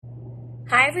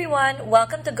Hi everyone,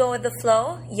 welcome to Go with the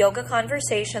Flow, Yoga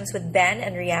Conversations with Ben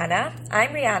and Rihanna.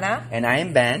 I'm Rihanna. And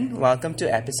I'm Ben. Welcome to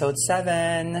episode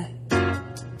 7.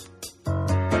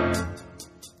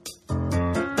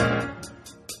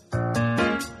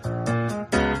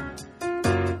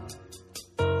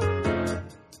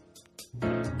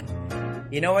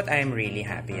 You know what I'm really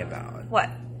happy about? What?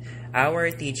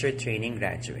 Our teacher training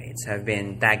graduates have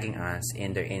been tagging us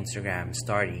in their Instagram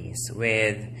stories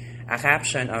with a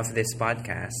caption of this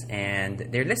podcast, and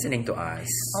they're listening to us.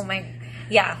 Oh my,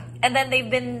 yeah. And then they've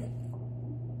been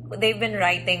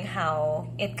writing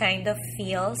how it kind of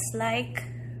feels like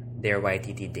their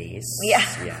YTT days.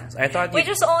 Yeah. So I thought which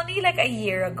was only like a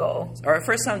year ago. Or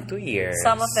for some 2 years.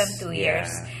 Some of them 2 years.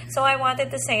 Yeah. So I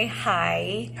wanted to say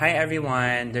hi. Hi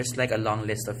everyone. There's like a long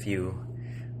list of you.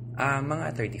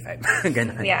 Mga 35.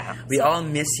 Ganon. Yeah. We all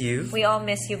miss you. We all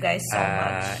miss you guys so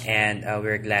much. And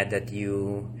we're glad that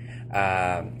you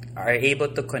are able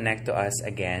to connect to us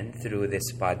again through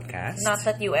this podcast. Not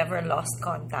that you ever lost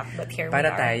contact, but here Para we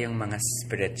are. tayong mga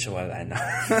spiritual,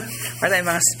 Para tayong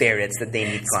mga spirits that they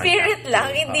need contact. Spirit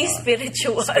lang, hindi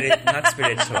spiritual. Not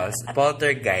spirituals.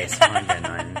 Poltergeist, mga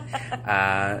ganon.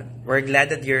 We're glad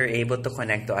that you're able to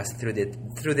connect to us through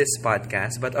this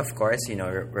podcast. But of course,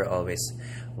 we're always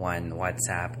one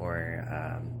WhatsApp or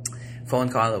phone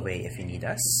call away if you need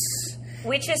us.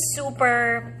 Which is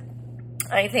super,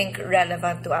 I think,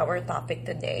 relevant to our topic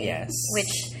today. Yes.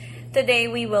 Which today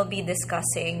we will be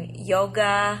discussing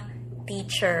yoga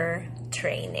teacher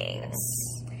trainings.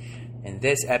 In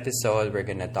this episode, we're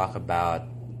gonna talk about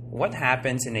what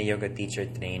happens in a yoga teacher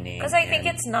training. Because I think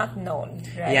it's not known,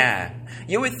 right? Yeah.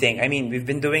 You would think. I mean, we've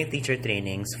been doing teacher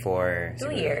trainings for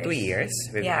 2 years. 2 years.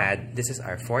 This is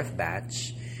our 4th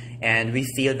batch. And we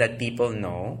feel that people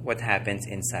know what happens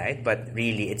inside, but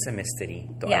really it's a mystery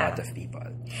to a lot of people.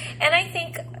 And I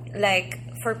think, like,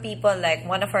 for people like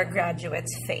one of our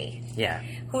graduates, Faye,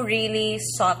 who really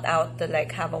sought out to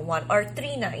like have a one, or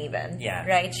Trina even,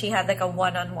 right? She had like a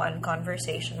one-on-one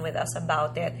conversation with us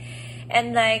about it.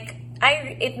 And like,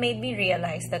 it made me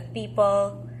realize that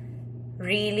people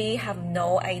really have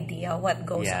no idea what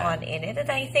goes on in it.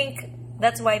 And I think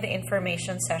that's why the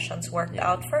information sessions worked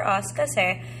out for us,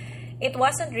 kasi it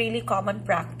wasn't really common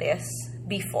practice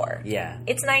before. Yeah.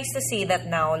 It's nice to see that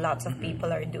now lots of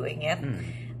people are doing it.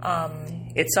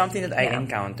 It's something that I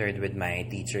encountered with my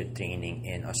teacher training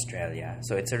in Australia.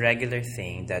 So it's a regular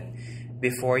thing that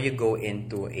before you go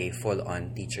into a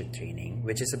full-on teacher training,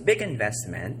 which is a big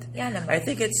investment, I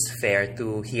think it's fair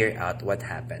to hear out what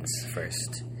happens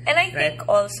first. And I think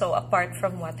also, apart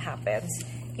from what happens,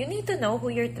 you need to know who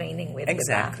you're training with.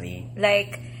 Exactly. Diba?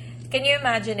 Like, can you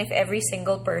imagine if every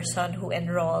single person who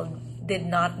enrolled did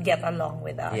not get along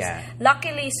with us? Yeah.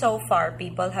 Luckily, so far,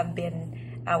 people have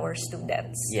been our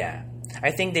students. Yeah.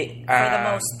 I think they... for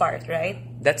the most part, right?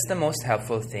 That's the most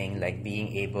helpful thing, like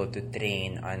being able to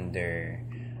train under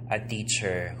a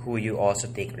teacher who you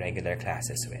also take regular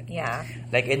classes with. Yeah.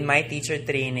 Like in my teacher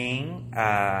training,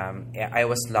 I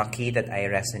was lucky that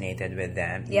I resonated with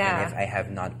them, even if I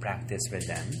have not practiced with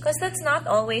them. Because that's not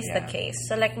always the case.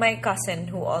 So like my cousin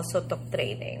who also took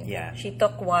training, she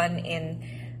took one in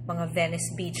mga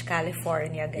Venice Beach,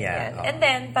 California, ganyan. And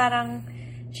then parang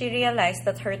she realized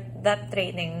that that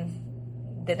training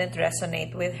didn't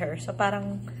resonate with her. So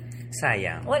parang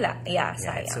sayang. Wala. Yeah,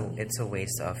 sayang. It's a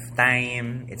waste of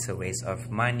time, it's a waste of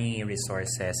money,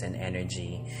 resources, and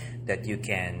energy that you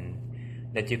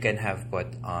can have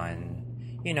put on,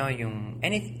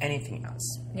 anything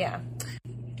else. Yeah.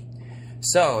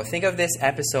 So, think of this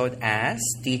episode as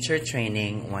Teacher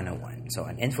Training 101. So,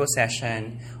 an info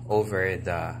session over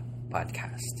the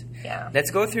podcast. Yeah.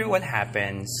 Let's go through what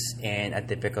happens in a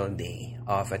typical day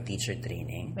of a teacher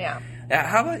training. Yeah.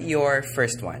 How about your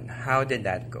first one? How did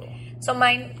that go? So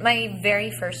my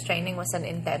very first training was an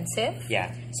intensive.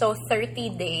 Yeah. So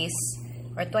 30 days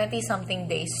or 20-something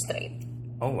days straight.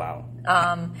 Oh, wow.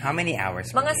 How many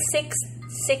hours? Mga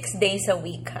 6 days a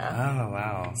week, ha? Oh,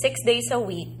 wow. 6 days a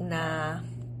week na,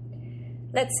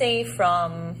 let's say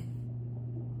from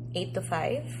 8 to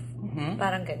 5. Mm-hmm.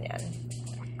 Parang ganyan.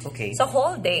 Okay. So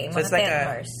whole day, so mga it's like 10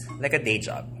 hours. Like a day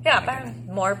job. Yeah, parang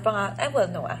more pa nga. Well,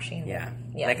 no, actually. Yeah,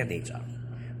 like a day job.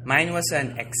 Mine was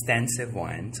an extensive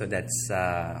one. So that's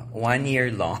 1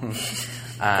 year long.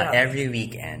 Every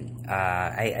weekend.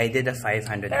 I did a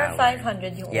 500 hour.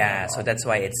 500 yung Yeah, so that's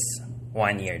why it's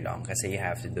 1 year long. Kasi you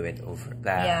have to do it over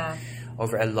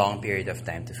a long period of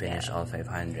time to finish all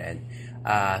 500.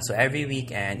 So every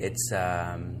weekend, it's,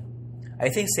 I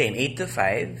think same, 8 to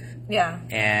 5. Yeah.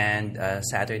 And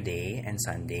Saturday and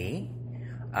Sunday.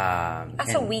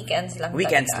 So weekends lang.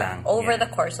 Weekends lang. Over the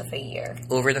course of a year.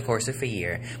 Over the course of a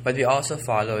year. But we also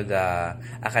follow the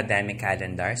academic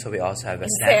calendar. So we also have a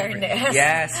sem break.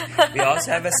 Yes. We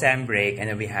also have a sem break and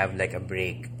then we have like a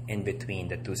break in between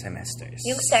the 2 semesters.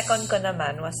 Yung second ko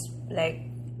naman was like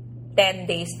 10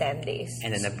 days, 10 days.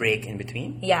 And then a break in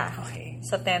between? Yeah. Okay.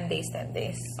 So 10 days, 10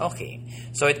 days. Okay.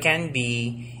 So it can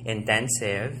be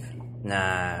intensive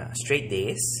na straight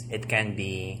days. It can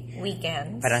be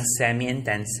weekends. Parang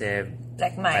semi-intensive.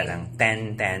 Like mine.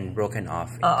 Parang 10-10 broken off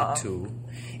into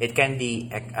 2. It can be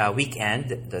a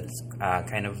weekend that's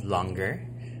kind of longer,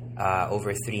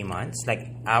 over 3 months. Like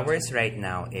ours right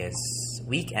now is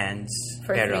weekends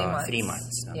for pero 3 months. 3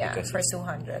 months. No? Yeah, because for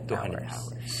 200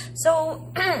 hours.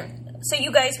 So, so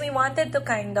you guys, we wanted to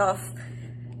kind of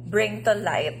bring to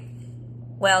light,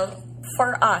 well,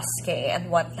 for us, okay,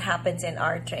 and what happens in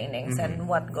our trainings and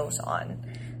what goes on.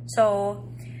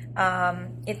 So,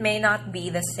 it may not be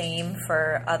the same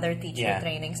for other teacher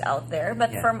trainings out there,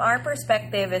 but from our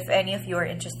perspective, if any of you are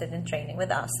interested in training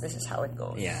with us, this is how it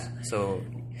goes. Yeah. So,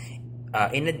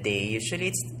 in a day,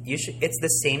 usually it's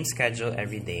the same schedule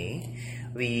every day.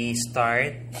 We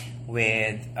start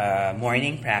with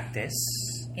morning practice.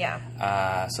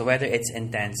 Yeah. So whether it's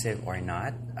intensive or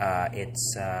not,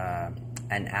 it's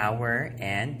an hour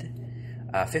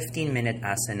and 15-minute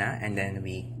asana, and then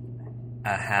we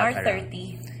have or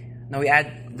 30. No, we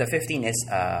add the 15 is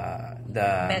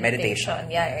the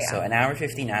meditation. Yeah. So an hour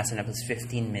 15 asana plus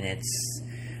 15 minutes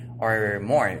or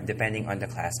more, depending on the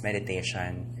class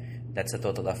meditation. That's a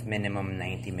total of minimum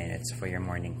 90 minutes for your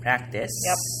morning practice.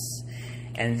 Yep.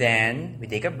 And then we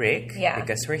take a break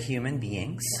because we're human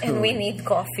beings. And we need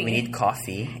coffee. We need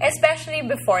coffee. Especially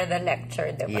before the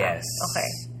lecture, diba? Yes. Okay.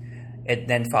 It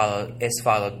then is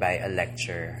followed by a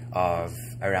lecture of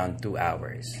around 2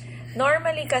 hours.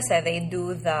 Normally kasi they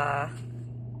do the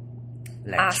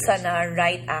lectures. Asana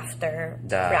right after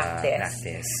the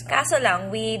practice. Kaso lang,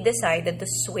 we decided to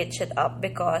switch it up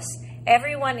because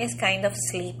everyone is kind of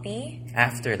sleepy.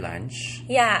 After lunch?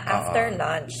 Yeah, after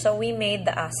lunch. So we made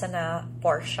the asana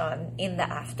portion in the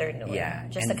afternoon. Yeah.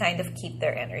 Just to kind of keep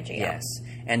their energy up. Yes.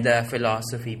 And the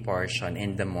philosophy portion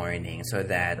in the morning so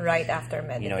that... Right after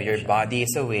meditation. You know, your body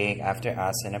is awake after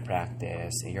asana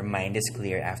practice. Your mind is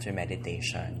clear after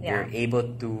meditation. Yeah. You're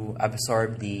able to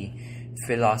absorb the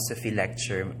philosophy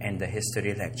lecture and the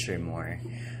history lecture more.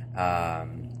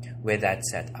 With that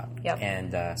setup. Yep.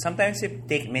 And sometimes you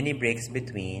take many breaks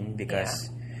between because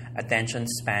attention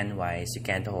span wise, you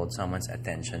can't hold someone's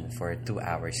attention for 2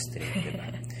 hours straight.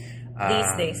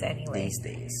 These days anyway. These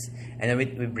days. And then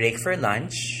we break for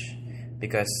lunch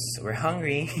because we're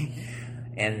hungry.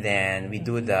 And then we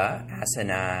do the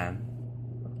asana,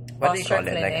 what do you call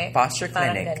it? Like posture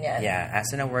clinic. Yeah,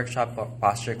 asana workshop,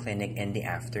 posture clinic in the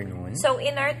afternoon. So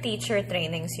in our teacher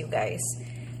trainings, you guys,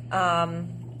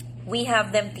 we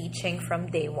have them teaching from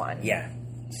day one. Yeah.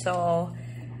 So,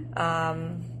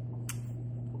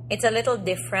 it's a little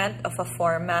different of a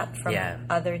format from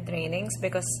other trainings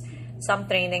because some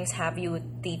trainings have you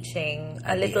teaching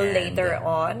a little later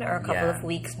on or a couple of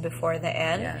weeks before the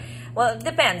end. Yeah. Well, it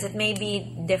depends. It may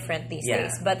be different these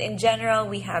days. But in general,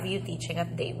 we have you teaching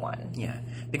at day one. Yeah.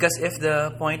 Because if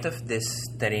the point of this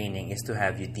training is to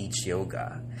have you teach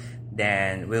yoga,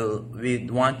 then we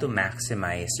want to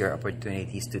maximize your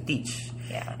opportunities to teach.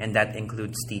 Yeah. And that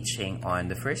includes teaching on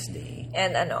the first day.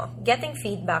 And getting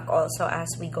feedback also as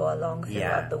we go along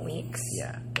throughout the weeks.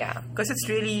 Yeah. Yeah. Because it's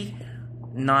really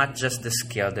not just the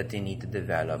skill that you need to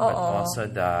develop, but also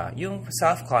yung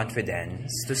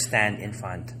self-confidence to stand in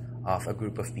front of a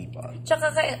group of people.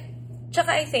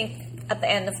 Tsaka I think at the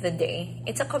end of the day,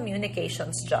 it's a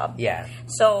communications job. Yeah.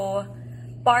 So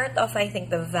part of, I think,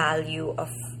 the value of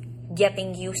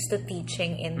getting used to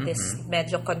teaching in this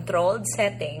medyo controlled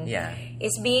setting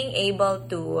is being able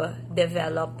to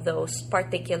develop those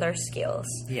particular skills.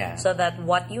 Yeah. So that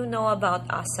what you know about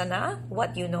asana,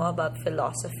 what you know about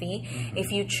philosophy,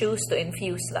 if you choose to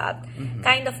infuse that,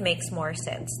 kind of makes more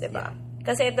sense, diba?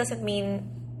 Kasi it doesn't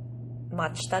mean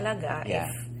much talaga if,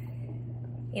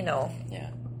 you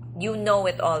know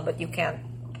it all but you can't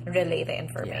relay the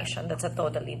information. That's a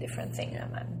totally different thing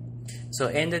naman. So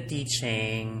in the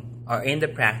teaching or in the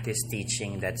practice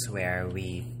teaching, that's where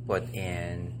we put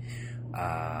in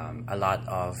a lot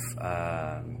of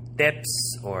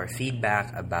tips or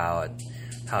feedback about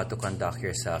how to conduct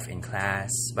yourself in class.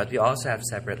 But we also have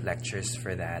separate lectures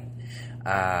for that.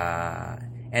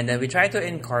 And then we try to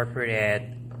incorporate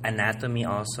anatomy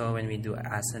also when we do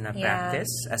asana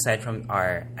practice, aside from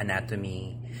our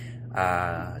anatomy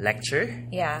lecture.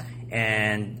 Yeah.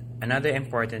 And another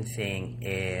important thing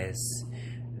is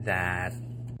that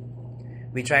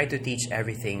we try to teach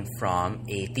everything from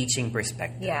a teaching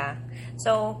perspective. Yeah.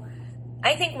 So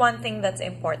I think one thing that's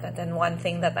important and one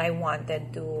thing that I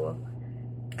wanted to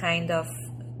kind of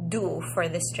do for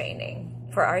this training,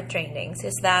 for our trainings,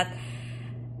 is that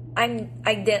I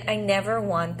never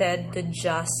wanted to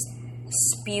just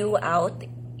spew out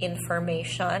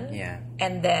information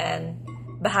and then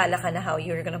bahala ka na how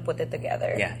you're gonna put it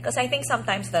together. Because I think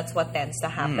sometimes that's what tends to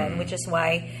happen, which is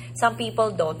why some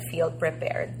people don't feel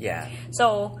prepared.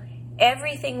 So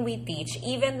everything we teach,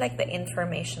 even like the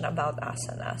information about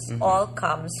asanas, all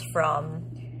comes from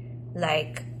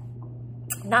like,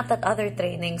 not that other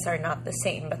trainings are not the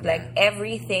same, but like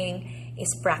everything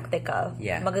is practical.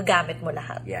 Magagamit mo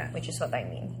lahat, which is what I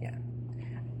mean.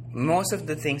 Most of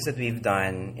the things that we've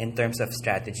done in terms of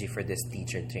strategy for this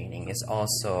teacher training is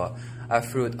also a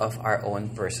fruit of our own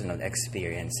personal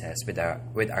experiences with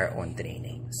our own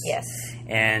trainings. Yes.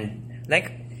 And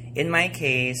like in my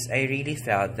case, I really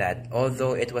felt that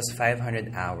although it was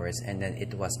 500 hours and then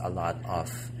it was a lot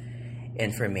of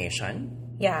information.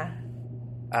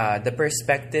 The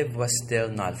perspective was still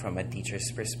not from a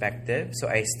teacher's perspective, so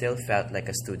I still felt like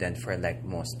a student for like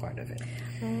most part of it.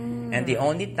 And the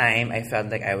only time I felt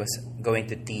like I was going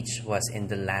to teach was in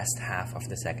the last half of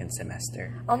the second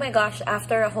semester. Oh my gosh,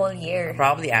 after a whole year.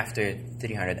 Probably after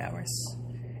 300 hours.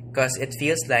 Because it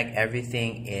feels like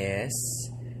everything is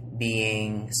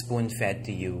being spoon-fed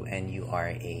to you and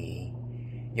you're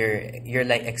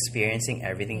like experiencing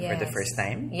everything for the first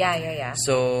time.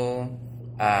 So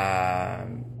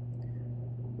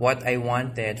what I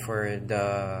wanted for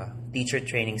the teacher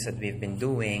trainings that we've been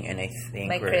doing, and I think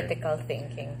my critical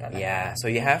thinking. So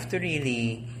you have to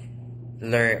really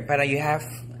learn. But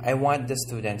I want the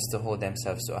students to hold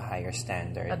themselves to a higher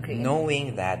standard,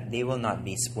 knowing that they will not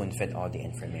be spoon-fed all the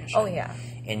information.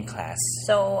 In class.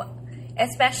 So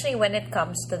especially when it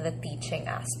comes to the teaching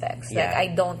aspects, like I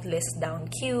don't list down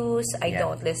cues. I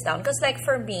don't list down, because like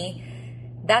for me,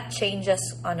 that changes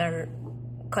on a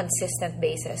consistent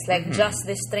basis. Like just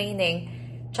this training,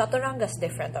 Chaturanga's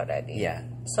different already.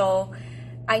 So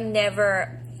I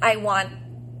want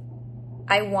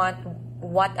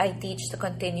what I teach to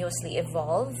continuously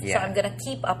evolve. So I'm gonna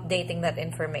keep updating that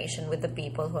information with the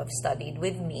people who have studied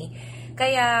with me.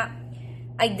 Kaya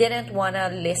I didn't wanna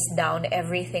list down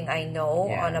everything I know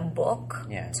on a book.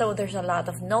 So there's a lot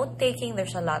of note taking,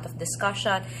 there's a lot of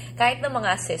discussion. Kahit na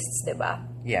mga assists, diba?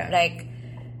 Like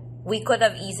we could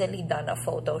have easily done a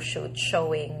photo shoot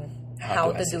showing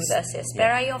how to do the assist.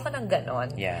 Pero ayoko ng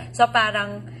ganon. So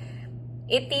parang,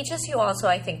 it teaches you also,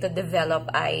 I think, to develop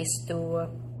eyes to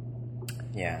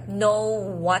know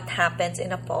what happens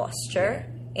in a posture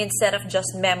instead of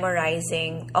just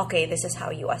memorizing, okay, this is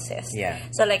how you assist.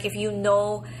 So like if you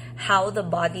know how the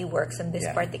body works in this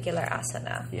particular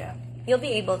asana, you'll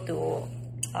be able to...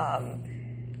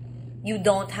 you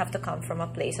don't have to come from a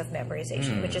place of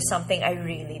memorization, which is something I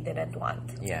really didn't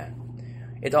want.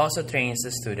 It also trains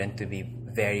the student to be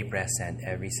very present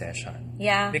every session.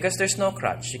 Because there's no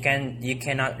crutch. You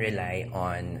cannot rely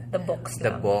on the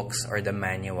books or the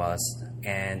manuals.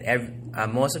 And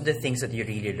most of the things that you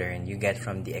really learn, you get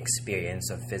from the experience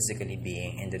of physically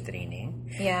being in the training.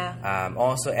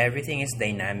 Also, everything is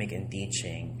dynamic in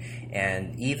teaching.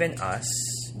 And even us,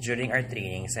 during our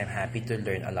trainings, I'm happy to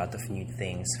learn a lot of new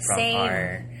things from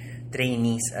our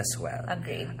trainees as well.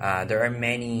 Agreed. There are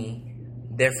many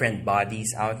different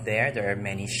bodies out there. There are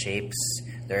many shapes.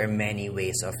 There are many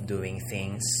ways of doing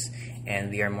things.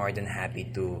 And we are more than happy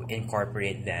to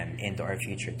incorporate them into our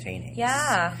future trainings.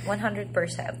 100%.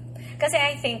 Kasi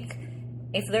I think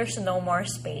if there's no more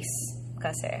space,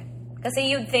 kasi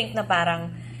you'd think na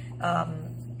parang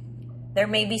there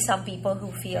may be some people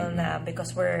who feel na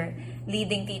because we're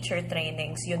leading teacher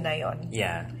trainings, yun na yun.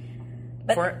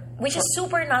 But which is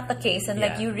super not the case, and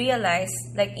like you realize,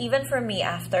 like even for me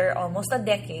after almost a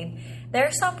decade, there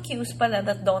are some cues pala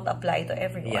that don't apply to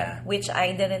everyone, which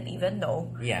I didn't even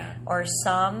know. Or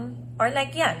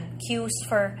like cues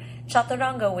for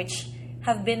Chaturanga which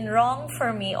have been wrong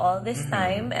for me all this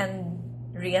time and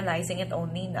realizing it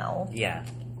only now.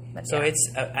 But so it's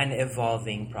an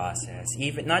evolving process,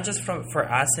 even not just for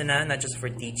asana, not just for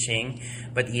teaching,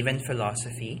 but even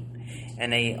philosophy.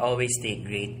 And I always take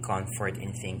great comfort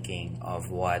in thinking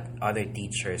of what other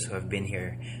teachers who have been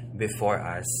here before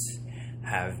us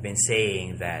have been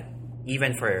saying, that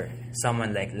even for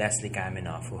someone like Leslie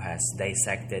Kaminoff, who has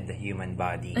dissected the human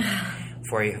body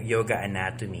for yoga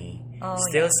anatomy,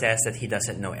 still says that he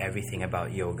doesn't know everything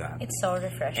about yoga. It's so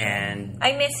refreshing. And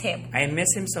I miss him. I miss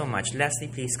him so much. Leslie,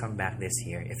 please come back this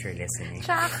year if you're listening.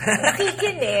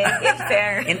 Nakikinig, in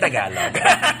fair. In Tagalog.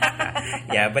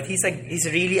 Yeah, but he's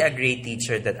really a great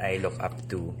teacher that I look up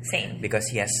to. Same. Because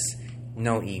he has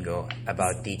no ego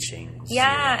about teaching.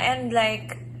 Yeah, and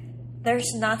like,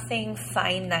 there's nothing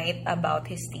finite about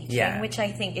his teaching, which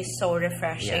I think is so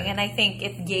refreshing. And I think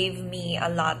it gave me a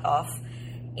lot of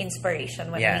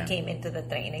inspiration when we came into the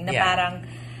training. Na parang,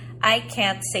 I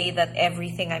can't say that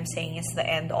everything I'm saying is the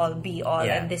end all be all.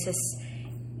 And this is,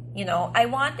 I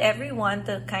want everyone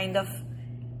to kind of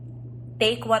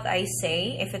take what I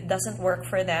say. If it doesn't work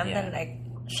for them, then like,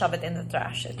 shove it in the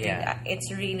trash.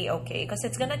 It's really okay. Because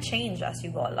it's gonna change as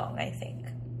you go along, I think.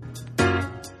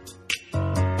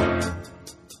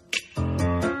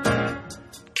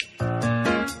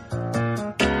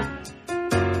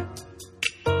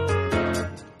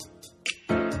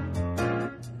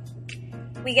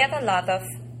 We get a lot of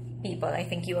people, I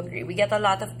think you agree, we get a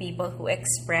lot of people who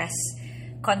express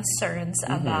concerns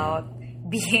about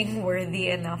being worthy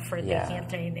enough for taking a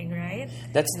training, right?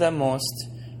 That's the most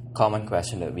common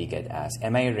question that we get asked.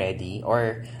 Am I ready?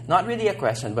 Or not really a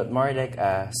question, but more like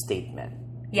a statement.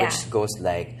 Which goes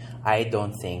like, I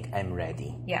don't think I'm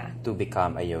ready to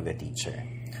become a yoga teacher.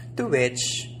 To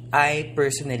which I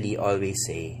personally always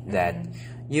say that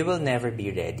you will never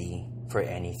be ready for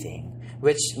anything.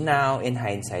 Which now, in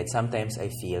hindsight, sometimes I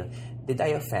feel, do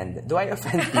I offend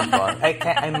people?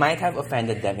 I might have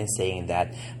offended them in saying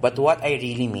that. But what I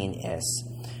really mean is,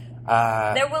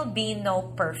 there will be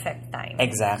no perfect time.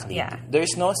 Exactly. Yeah.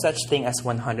 There's no such thing as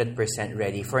 100%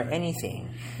 ready for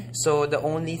anything. So the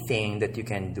only thing that you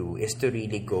can do is to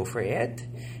really go for it.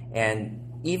 And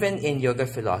even in yoga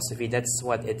philosophy, that's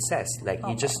what it says. Like,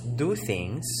 you just do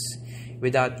things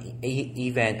without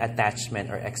even attachment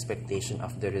or expectation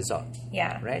of the result.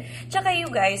 Yeah. Right? Tsaka you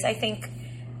guys, I think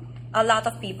a lot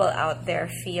of people out there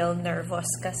feel nervous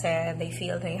kasi they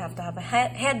feel they have to have a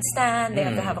headstand, they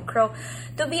have to have a crow.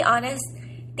 To be honest,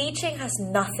 teaching has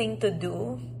nothing to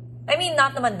do. I mean,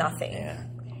 not naman nothing. Yeah.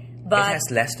 But it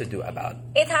has less to do about.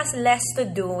 It has less to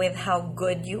do with how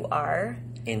good you are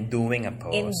in doing a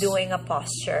pose. In doing a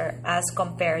posture as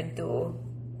compared to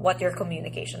what your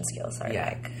communication skills are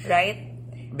like. Right?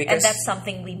 And that's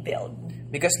something we build.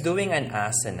 Because doing an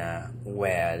asana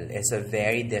well is a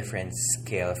very different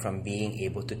skill from being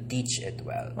able to teach it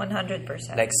well.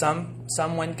 100%. Like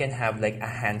someone can have like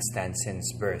a handstand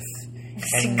since birth.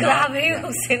 Grabe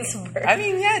yung since birth. I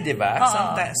mean, yeah,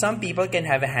 diba? Some people can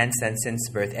have a handstand since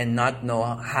birth and not know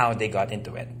how they got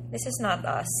into it. This is not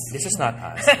us. This is not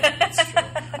us. It's true.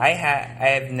 I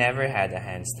have never had a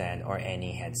handstand or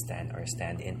any headstand or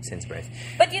stand-in since birth.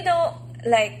 But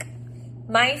like,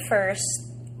 my first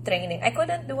training, I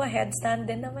couldn't do a headstand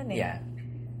din naman eh. Yeah.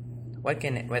 What?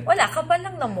 Wala ka pa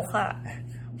lang na mukha.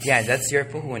 Yeah, that's your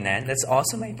puhunan. That's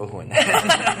also my puhunan.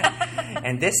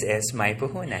 And this is my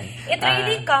puhunan. It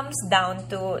really comes down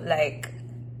to like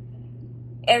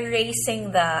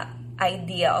erasing the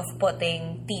idea of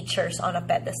putting teachers on a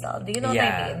pedestal. Do you know what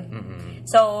I mean? Mm-hmm.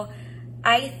 So,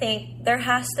 I think there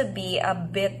has to be a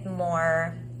bit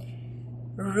more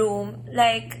room,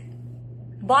 like,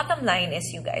 bottom line is,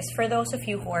 you guys, for those of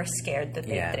you who are scared to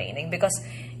take training because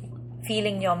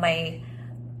feeling nyo may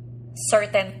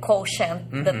certain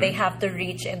quotient that they have to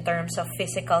reach in terms of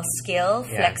physical skill,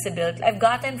 flexibility. I've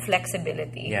gotten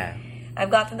flexibility. Yeah. I've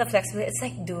gotten the flexibility. It's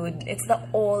like, dude, it's the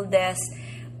oldest,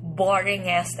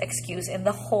 boringest excuse in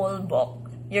the whole book.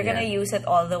 You're gonna use it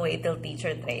all the way till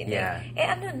teacher training. Yeah.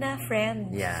 Ano na,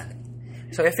 friend? Yeah.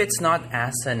 So if it's not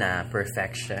asana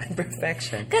perfection,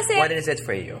 kasi, what is it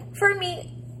for you? For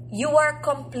me, you are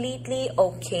completely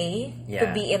okay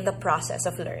to be in the process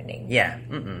of learning. Yeah.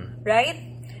 Right?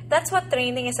 That's what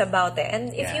training is about.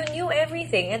 And if you knew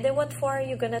everything, and then what for are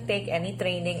you gonna take any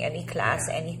training, any class,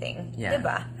 anything? Yeah.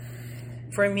 Diba?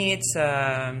 For me, it's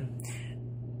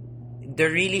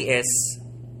there really is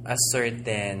a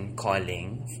certain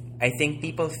calling. I think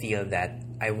people feel that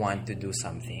I want to do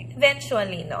something.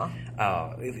 Eventually, no?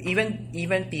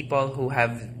 Even people who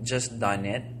have just done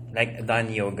it, like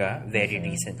done yoga very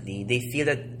recently, they feel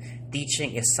that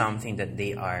teaching is something that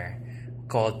they are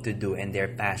called to do and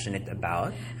they're passionate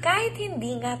about. Kahit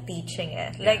hindi nga teaching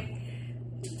Like,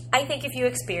 I think if you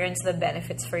experience the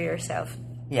benefits for yourself,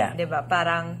 diba?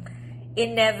 Parang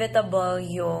inevitable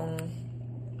yung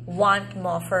want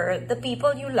mo for the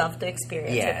people you love to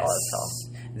experience it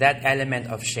also. That element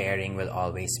of sharing will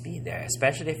always be there,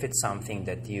 especially if it's something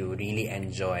that you really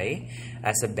enjoy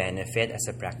as a benefit, as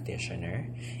a practitioner.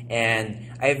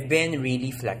 And I've been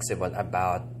really flexible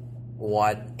about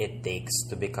what it takes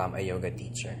to become a yoga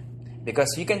teacher.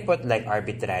 Because you can put like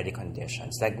arbitrary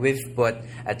conditions. Like we've put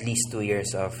at least 2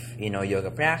 years of,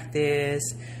 yoga practice,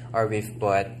 or we've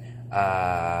put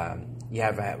you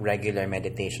have a regular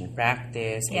meditation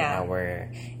practice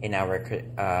in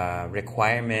our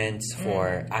requirements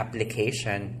for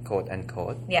application, quote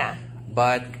unquote. Yeah.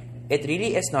 But it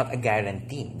really is not a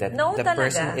guarantee that the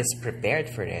person is prepared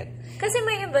for it. Kasi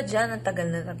may iba dyan ang tagal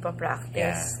na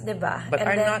nagpa-practice, di ba? But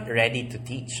not ready to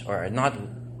teach, or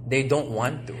they don't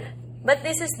want to. But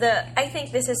I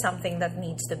think this is something that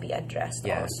needs to be addressed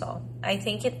also. I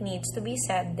think it needs to be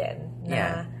said then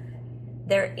na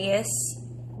there is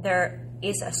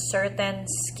a certain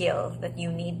skill that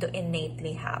you need to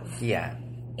innately have. Yeah.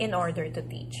 In order to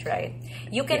teach, right?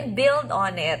 You can build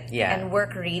on it and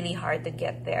work really hard to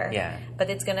get there. Yeah. But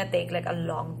it's gonna take like a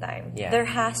long time. Yeah. There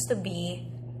has to be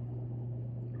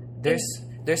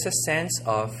there's a sense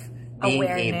of being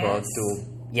able to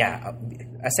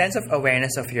a sense of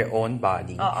awareness of your own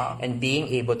body and being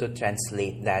able to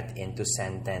translate that into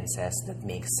sentences that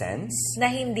make sense. Na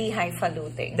hindi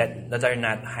highfalutin. That are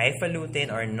not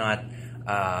highfalutin or not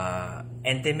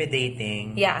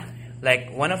intimidating. Yeah.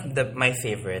 Like one of my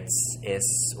favorites is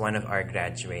one of our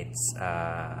graduates,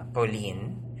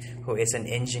 Pauline, who is an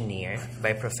engineer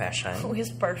by profession. Who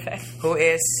is perfect. Who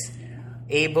is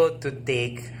able to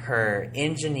take her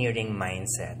engineering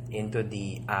mindset into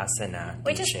the asana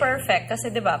Which teaching. Is perfect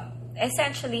kasi diba,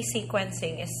 essentially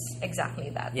sequencing is exactly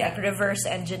that. Yeah. Like reverse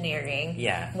engineering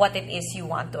what it is you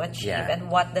want to achieve and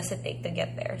what does it take to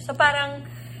get there. So parang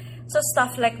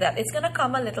stuff like that, it's gonna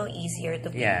come a little easier to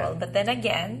people. But then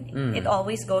again, it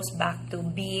always goes back to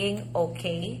being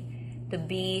okay to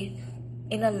be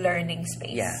in a learning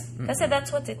space. Yeah. Kasi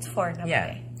that's what it's for naman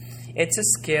eh. It's a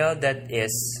skill that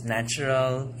is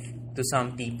natural to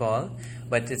some people,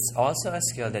 but it's also a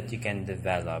skill that you can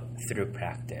develop through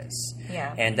practice.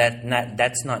 Yeah. And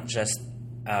that's not just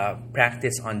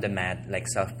practice on the mat, like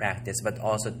self-practice, but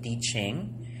also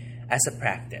teaching as a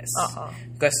practice.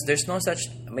 Because there's no such...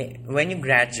 When you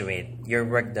graduate, your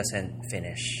work doesn't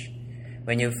finish.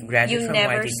 When you graduate from YTD... You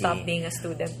never stop being a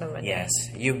student naman. Yes.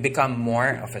 You become more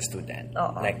of a student.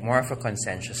 Like more of a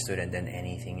conscientious student than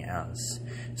anything else.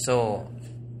 So,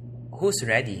 who's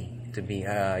ready to be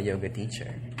a yoga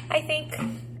teacher? I think...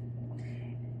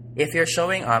 If you're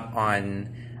showing up on...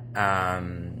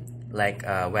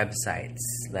 websites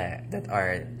that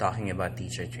are talking about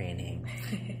teacher training,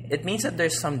 it means that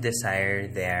there's some desire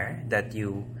there that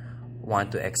you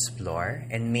want to explore,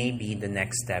 and maybe the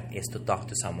next step is to talk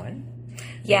to someone.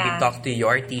 Yeah. Maybe talk to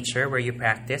your teacher where you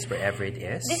practice, wherever it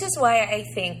is. This is why I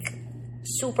think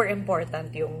super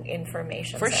important yung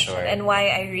information For session. sure. And why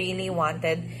I really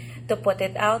wanted to put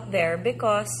it out there,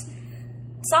 because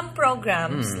some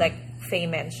programs, like Faye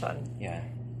mentioned,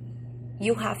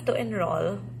 you have to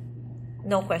enroll,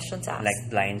 no questions asked.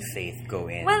 Like blind faith, go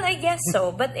in. Well, I guess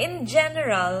so. But in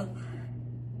general,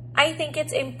 I think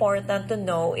it's important to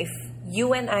know if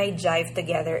you and I jive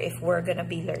together, if we're going to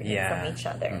be learning from each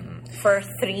other for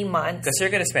 3 months. Because you're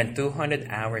going to spend 200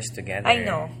 hours together. I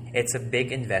know. It's a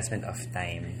big investment of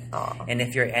time. And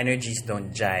if your energies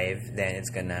don't jive, then it's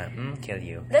going to kill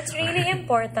you. That's really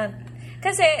important.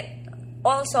 Kasi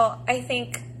also, I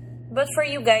think, but for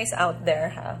you guys out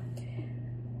there,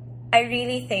 I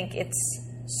really think it's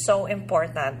so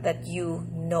important that you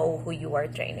know who you are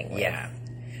training with. Yeah.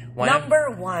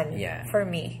 Number one for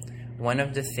me. One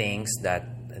of the things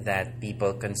that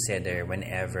people consider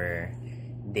whenever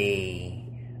they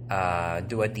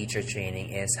do a teacher training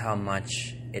is how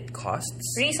much it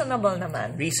costs. Reasonable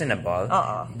naman. Reasonable.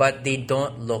 But they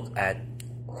don't look at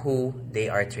who they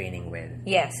are training with.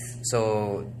 Yes.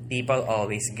 So people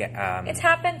always get... it's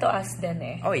happened to us din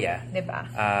eh. Oh yeah.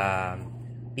 Diba?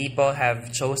 People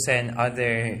have chosen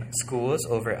other schools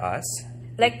over us.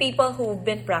 Like people who've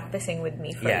been practicing with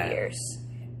me for years.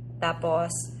 Tapos,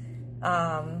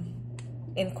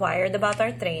 inquired about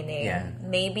our training.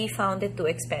 Maybe found it too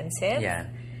expensive.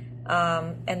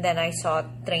 And then I saw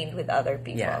trained with other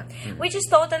people. Which is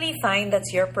totally fine.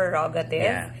 That's your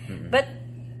prerogative. But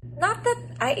not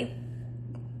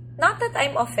that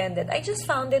I'm offended. I just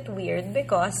found it weird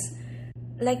because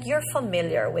like you're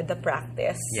familiar with the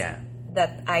practice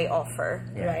that I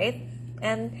offer, right?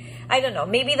 And I don't know,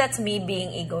 maybe that's me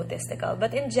being egotistical,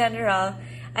 but in general,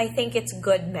 I think it's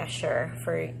good measure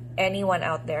for anyone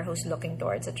out there who's looking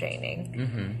towards a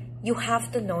training. You have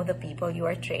to know the people you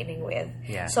are training with.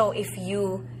 So if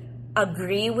you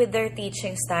agree with their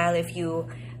teaching style, if you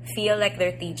feel like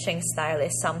their teaching style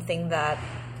is something that,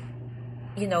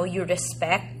 you know, you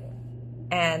respect,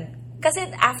 and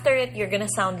kasi after it, you're gonna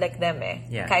sound like them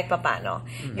kahit papano.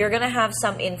 You're gonna have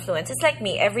some influence. It's like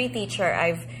me, every teacher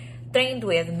I've trained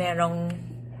with, merong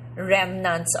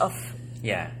remnants of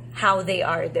how they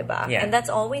are, diba? Yeah. And that's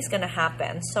always gonna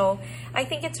happen. So I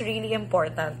think it's really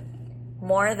important,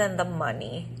 more than the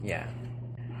money. Yeah.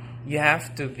 You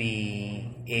have to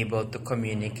be able to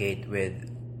communicate with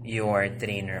your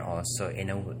trainer also in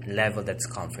a level that's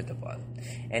comfortable.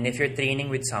 And if you're training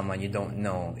with someone you don't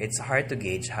know, it's hard to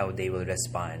gauge how they will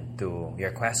respond to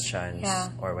your questions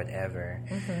or whatever.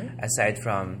 Aside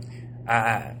from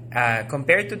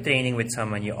compared to training with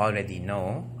someone you already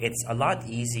know, it's a lot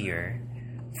easier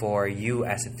for you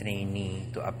as a trainee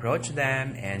to approach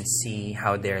them and see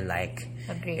how they're like.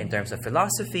 Agreed. In terms of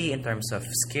philosophy, in terms of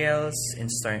skills, in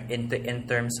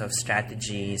terms of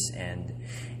strategies and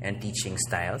teaching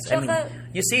styles. I mean,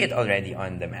 you see it already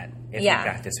on the mat if you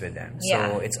practice with them.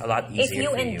 So it's a lot easier if you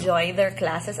for enjoy their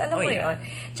classes, alam mo yun.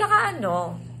 Tsaka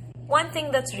one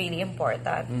thing that's really important,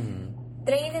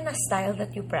 train in a style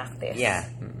that you practice. Yeah.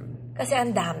 Kasi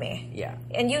ang dami. Yeah.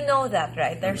 And you know that,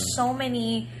 right? There's so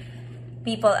many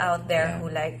people out there who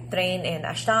like train in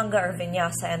Ashtanga or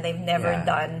Vinyasa and they've never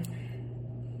done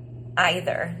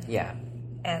either. Yeah.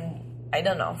 And I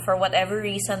don't know, for whatever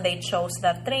reason they chose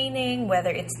that training,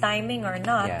 whether it's timing or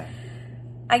not. Yeah.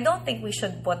 I don't think we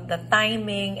should put the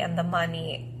timing and the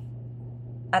money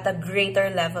at a greater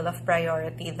level of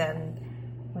priority than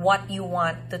what you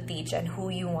want to teach and who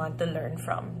you want to learn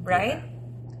from, right?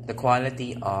 Yeah. The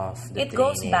quality of the training.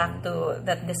 Goes back to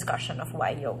that discussion of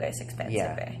why yoga is expensive.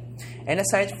 Yeah. And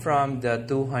aside from the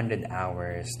 200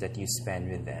 hours that you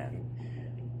spend with them,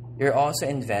 you're also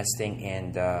investing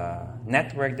in the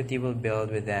network that you will build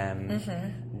with them,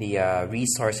 the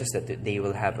resources that they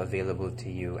will have available to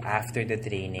you after the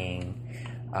training,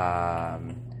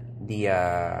 the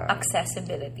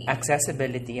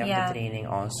accessibility of the training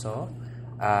also,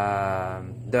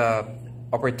 the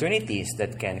opportunities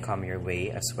that can come your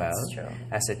way as well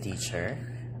as a teacher.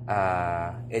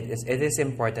 It is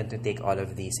important to take all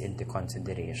of these into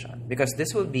consideration because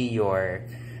this will be your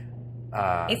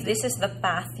if this is the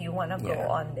path you want to go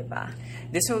on, diba?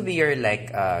 This will be your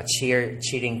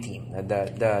cheering team,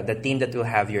 the team that will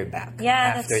have your back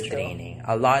after training.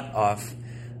 A lot of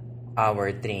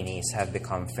our trainees have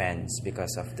become friends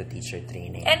because of the teacher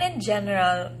training. And in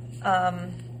general,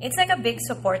 it's like a big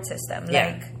support system.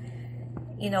 Like,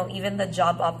 even the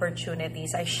job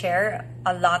opportunities. I share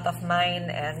a lot of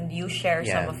mine and you share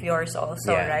some of yours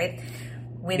also, right?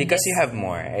 Because you have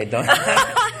more. I don't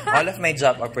all of my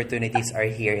job opportunities are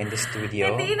here in the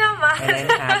studio. Hindi naman. And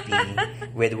I'm happy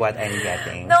with what I'm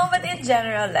getting. No, but in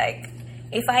general,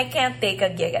 if I can't take a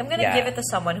gig, I'm going to give it to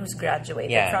someone who's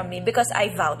graduated from me because I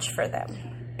vouch for them.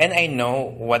 And I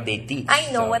know what they teach. I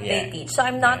know what they teach. So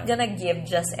I'm not going to give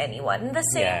just anyone. In the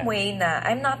same way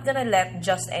I'm not going to let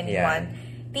just anyone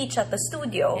teach at the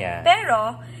studio. Yeah.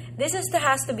 Pero, this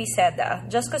has to be said.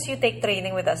 Just because you take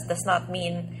training with us does not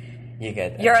mean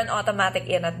you're an automatic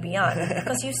in at Beyond.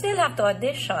 Because you still have to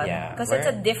audition. Because it's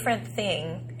a different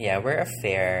thing. Yeah, we're a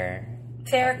fair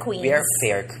queens. We are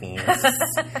fair queens.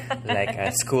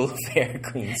 Like school fair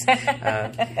queens.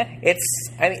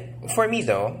 For me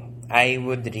though, I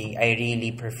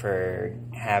really prefer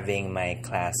having my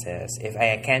classes. If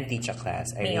I can't teach a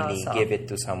class, I really give it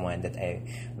to someone that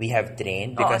we have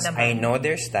trained because I know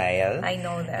their style. I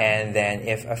know them. And then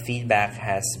if a feedback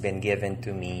has been given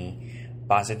to me,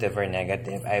 positive or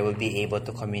negative, I will be able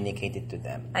to communicate it to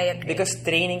them. I agree. Because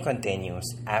training continues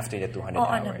after the 200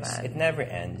 hours. It never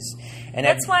ends. And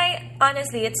that's why,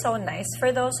 honestly, it's so nice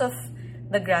for those of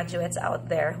the graduates out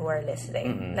there who are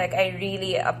listening. I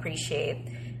really appreciate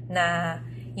na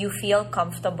you feel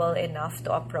comfortable enough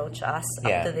to approach us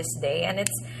up to this day. And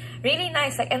it's really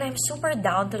nice. And I'm super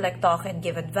down to talk and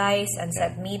give advice and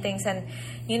set meetings. And,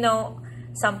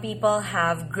 some people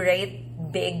have great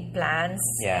big plans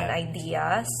and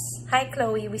ideas. Hi,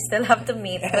 Chloe. We still have to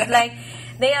meet. But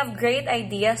they have great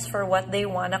ideas for what they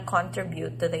want to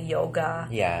contribute to the yoga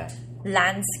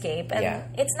landscape. And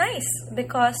it's nice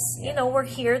because, we're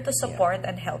here to support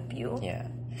and help you. Yeah.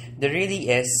 There really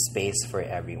is space for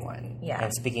everyone. Yeah.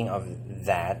 And speaking of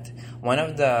that, one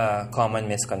of the common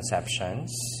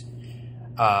misconceptions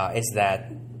is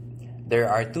that there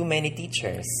are too many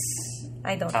teachers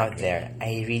out there.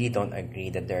 I really don't agree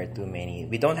that there are too many.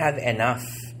 We don't have enough.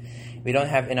 We don't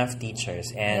have enough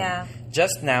teachers. And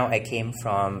just now, I came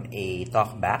from a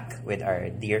talk back with our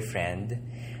dear friend,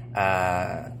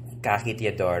 Kaki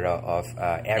Teodoro of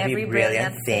Every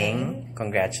Brilliant Thing.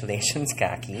 Congratulations,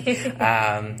 Kaki.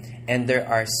 And there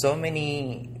are so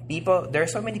many people. There are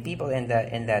so many people in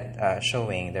that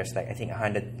showing. There's I think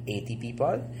 180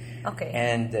 people. Okay.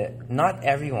 And not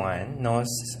everyone knows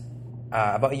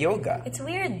about yoga. It's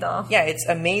weird though. Yeah, it's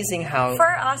amazing how...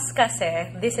 For us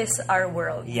kasi, this is our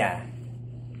world. Yeah.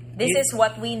 This is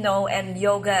what we know, and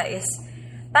yoga is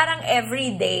parang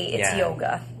every day it's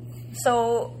yoga.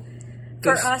 So,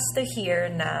 for us to hear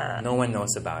na... No one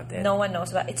knows about it. No one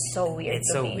knows about it. It's so weird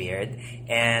It's so weird.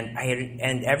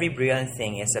 And every brilliant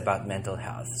thing is about mental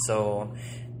health. So,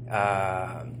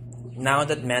 now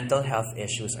that mental health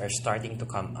issues are starting to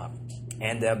come up,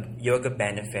 and the yoga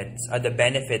benefits, the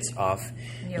benefits of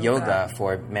yoga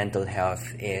for mental health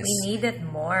is... We need it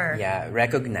more. Yeah,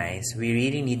 recognized. We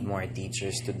really need more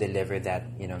teachers to deliver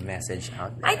that, message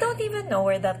out there. I don't even know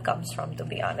where that comes from, to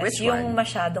be honest. Which yung one?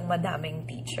 Masyadong madaming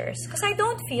teachers. Because I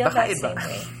don't feel that same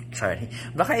way. Sorry.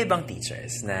 Baka ibang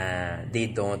teachers na they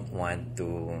don't want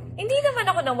to... Hindi naman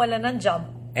ako nawala ng job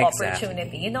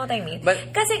opportunity. You know what I mean?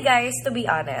 But, kasi guys, to be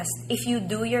honest, if you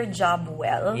do your job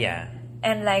well...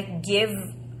 and like give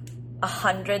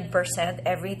 100%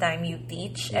 every time you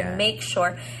teach and make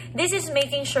sure this is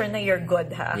making sure that you're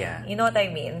good, you know what I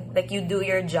mean, like you do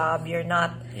your job, you're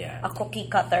not a cookie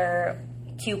cutter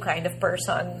Q kind of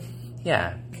person.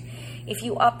 If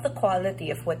you up the quality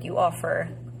of what you offer,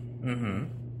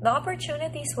 the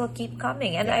opportunities will keep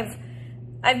coming. And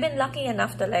I've been lucky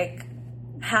enough to like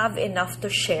have enough to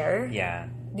share.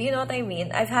 Do you know what I mean?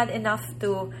 I've had enough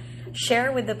to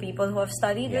share with the people who have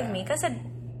studied with me, because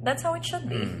that's how it should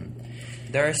be.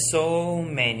 There are so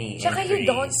many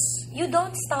inquiries. You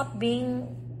don't stop being...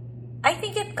 I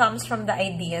think it comes from the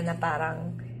idea na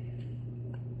parang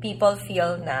people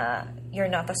feel na you're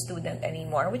not a student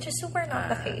anymore, which is super not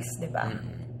the case, di ba?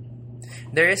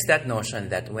 There is that notion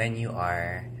that when you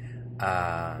are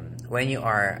a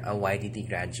YDD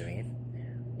graduate,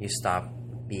 you stop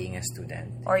being a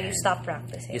student. Or you stop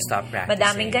practicing. You stop practicing.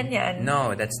 Madaming ganyan.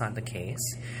 No, that's not the case.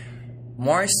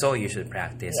 More so, you should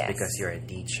practice because you're a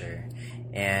teacher.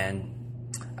 And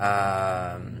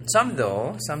some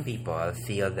people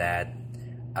feel that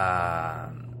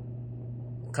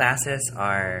classes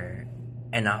are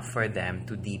enough for them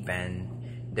to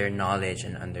deepen their knowledge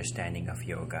and understanding of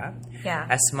yoga.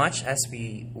 As much as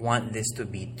we want this to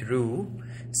be true,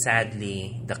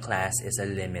 sadly, the class is a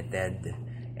limited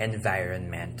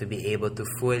environment to be able to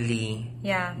fully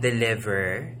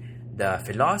deliver the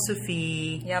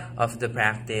philosophy of the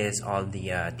practice, all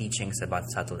the teachings about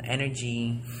subtle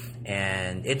energy,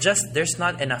 and there's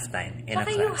not enough time in a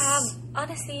class.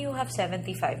 You have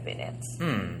 75 minutes.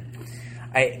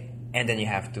 And then you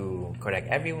have to correct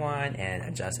everyone and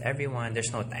adjust everyone.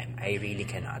 There's no time. I really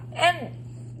cannot. And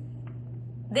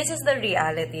this is the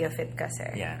reality of it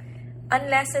kasi.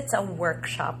 Unless it's a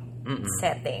workshop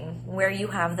setting where you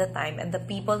have the time and the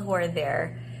people who are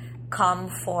there come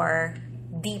for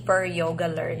deeper yoga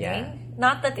learning.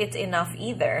 Not that it's enough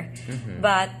either,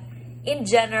 but in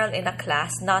general in a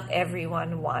class, not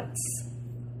everyone wants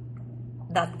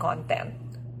that content.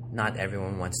 Not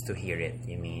everyone wants to hear it,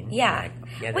 you mean?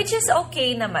 Which is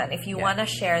okay naman if you want to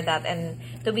share that, and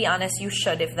to be honest, you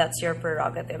should if that's your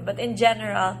prerogative. But in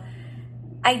general,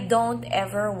 I don't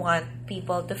ever want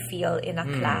people to feel in a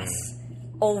class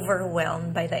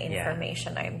overwhelmed by the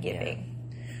information I'm giving.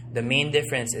 The main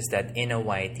difference is that in a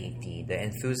YTT, the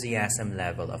enthusiasm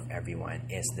level of everyone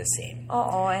is the same.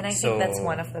 And I think that's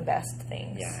one of the best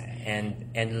things.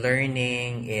 And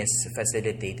learning is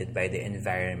facilitated by the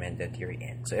environment that you're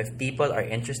in. So if people are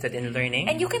interested in learning...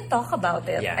 And you can talk about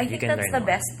it. I think that's the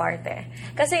best part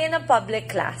Kasi in a public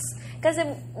class, kasi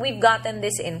we've gotten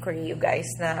this inquiry, you guys,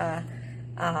 na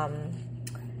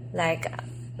like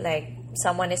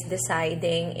someone is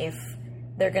deciding if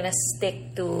they're gonna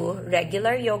stick to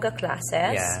regular yoga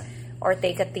classes or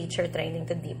take a teacher training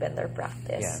to deepen their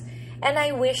practice. And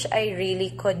I wish I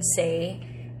really could say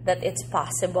that it's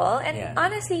possible. And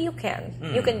honestly, you can.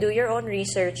 You can do your own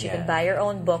research. You can buy your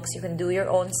own books. You can do your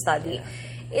own study.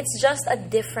 It's just a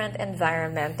different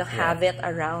environment to have it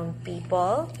around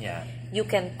people you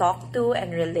can talk to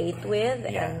and relate with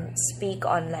and speak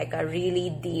on like a really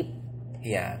deep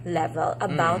level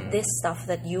about this stuff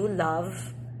that you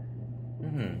love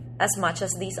as much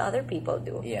as these other people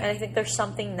do. And I think there's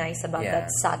something nice about that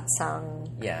satsang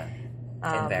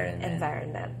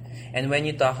environment. And when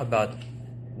you talk about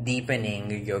deepening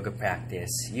your yoga practice,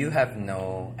 you have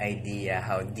no idea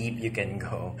how deep you can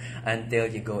go until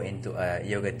you go into a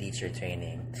yoga teacher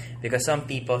training. Because some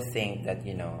people think that,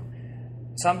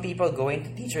 some people go into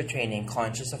teacher training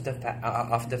conscious of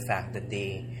the fact that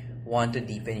they want to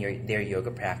deepen their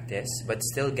yoga practice, but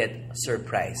still get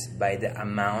surprised by the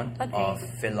amount of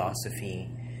philosophy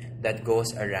that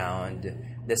goes around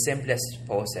the simplest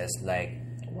poses like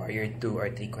Warrior 2 or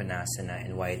Trikonasana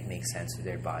and why it makes sense to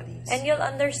their bodies. And you'll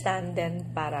understand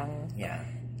then parang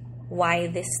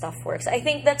why this stuff works. I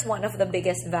think that's one of the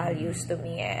biggest values to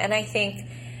me. And I think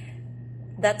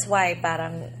that's why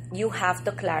parang you have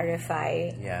to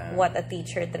clarify what a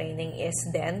teacher training is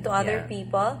then to other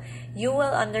people. You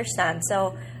will understand.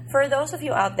 So for those of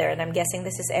you out there, and I'm guessing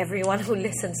this is everyone who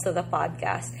listens to the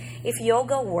podcast, if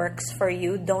yoga works for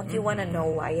you, don't you want to know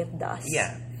why it does?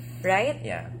 Yeah. Right?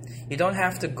 Yeah. You don't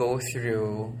have to go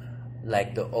through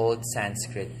like the old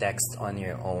Sanskrit text on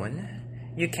your own.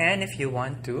 You can if you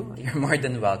want to. You're more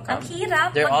than welcome. Ang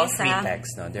hirap They're all mag-isa. free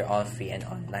text, no? They're all free and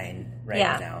online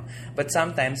right now. But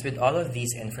sometimes with all of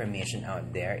these information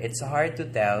out there, it's hard to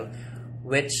tell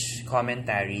which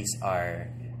commentaries are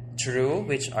true,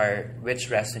 which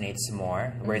resonates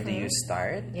more. Where do you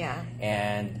start? Yeah.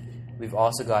 And we've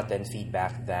also gotten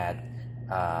feedback that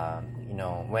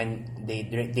when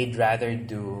they'd rather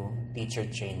do teacher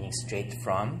training straight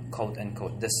from quote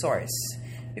unquote the source,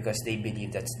 because they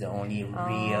believe that's the only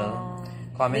real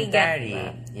commentary.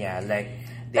 Yeah, like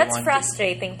that's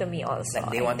frustrating to me also.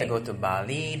 Like they want to go to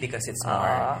Bali because it's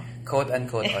more quote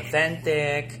unquote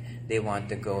authentic. They want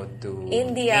to go to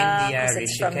India because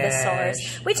it's from the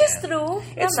source, which is true.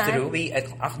 It's true. We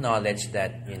acknowledge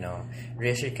that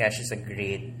Rishikesh is a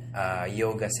great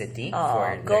yoga city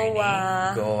for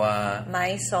Goa, learning. Goa,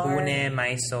 Mysore, Pune,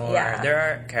 Mysore. Yeah. There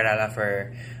are Kerala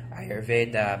for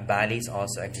Ayurveda. Bali is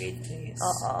also a great place.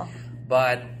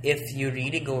 But if you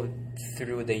really go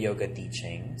through the yoga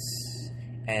teachings,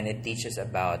 and it teaches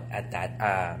about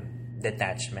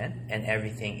detachment, and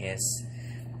everything is,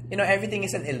 everything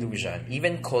is an illusion.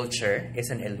 Even culture is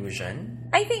an illusion.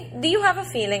 I think, do you have a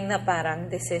feeling na parang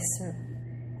this is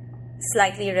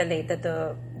slightly related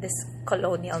to this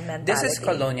colonial mentality? This is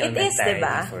colonial mentality,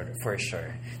 diba? for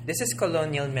sure. This is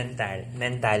colonial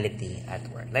mentality at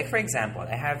work. Like, for example,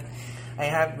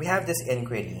 we have this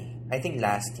inquiry, I think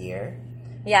last year.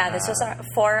 Yeah, this was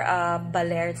for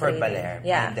Baler training. For Baler.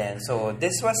 Yeah. And then, so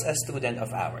this was a student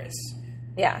of ours.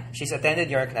 Yeah. She's attended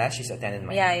your class, she's attended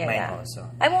mine, mine also.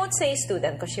 I won't say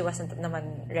student because she wasn't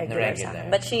naman regular.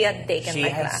 But she had taken my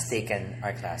class. She has taken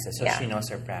our classes, so she knows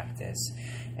her practice.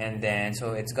 And then,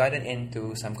 so it's gotten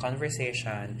into some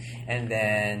conversation, and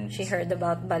then... She heard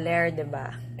about Baler,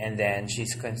 diba? And then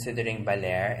she's considering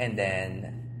Baler, and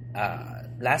then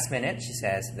last minute she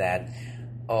says that,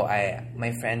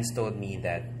 my friends told me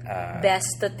that...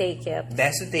 best to take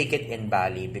it in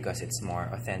Bali because it's more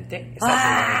authentic. Is that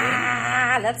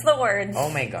the word? That's the word. Oh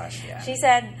my gosh, yeah. She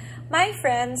said, my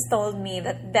friends told me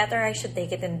that better I should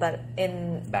take it in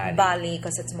Bali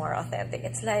because it's more authentic.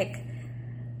 It's like,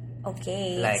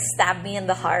 okay, like, stab me in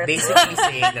the heart. Basically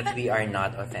saying that we are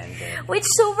not authentic. Which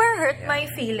super hurt my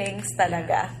feelings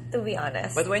talaga, to be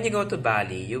honest. But when you go to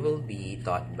Bali, you will be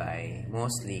taught by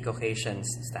mostly Caucasian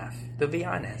staff, to be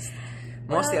honest.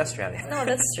 Mostly Australian. No,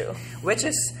 that's true. which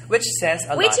says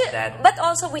a lot that... But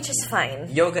also, which is fine.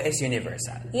 Yoga is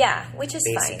universal. Yeah, which is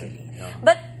basically, fine. No?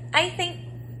 But I think...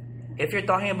 If you're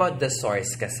talking about the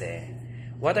source kasi,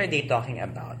 what are they talking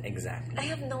about exactly? I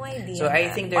have no idea. So I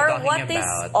think they're talking about... Or what is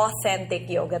authentic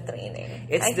yoga training?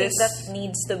 I think that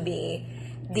needs to be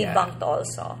debunked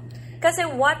also. Kasi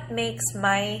what makes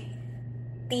my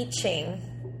teaching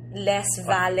less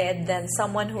valid than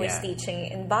someone who is teaching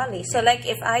in Bali? So like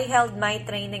if I held my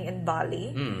training in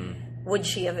Bali, would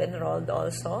she have enrolled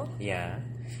also? Yeah.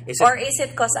 Is it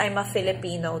because I'm a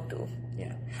Filipino too?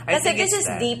 Yeah. Kasi this is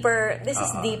deeper. This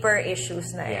is deeper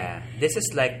issues na. Yeah. This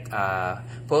is like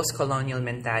post-colonial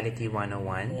mentality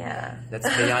 101. Yeah. That's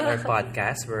beyond our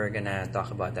podcast. We're gonna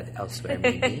talk about that elsewhere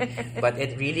maybe. But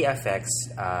it really affects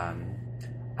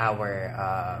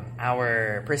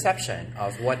our perception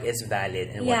of what is valid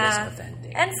and what is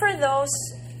authentic. And for those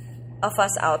of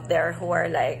us out there who are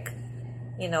like,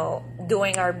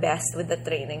 doing our best with the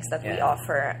trainings that we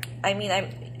offer, I mean,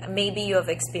 maybe you have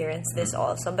experienced this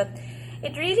also, but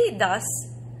it really does,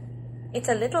 it's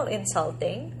a little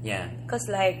insulting. Yeah. Because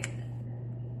like,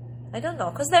 I don't know,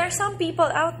 because there are some people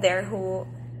out there who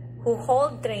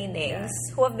hold trainings,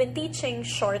 who have been teaching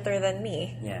shorter than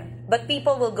me. Yeah. But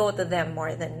people will go to them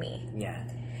more than me. Yeah.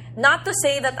 Not to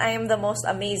say that I am the most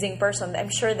amazing person. I'm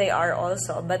sure they are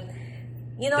also. But,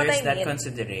 you know There's what I mean? There's that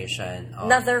consideration of...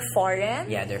 Na they're foreign?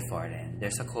 Yeah, they're foreign.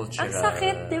 There's a cultural... Ang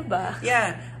sakit, diba?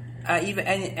 Yeah. Even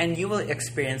and you will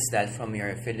experience that from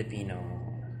your Filipino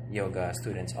yoga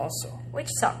students also. Which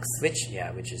sucks. Which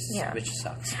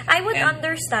sucks. I would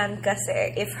understand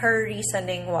kasi if her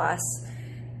reasoning was...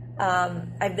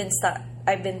 I've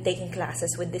been taking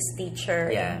classes with this teacher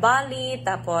in Bali,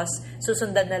 tapos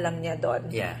susundan na lang niya doon.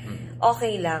 Yeah.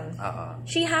 Okay lang.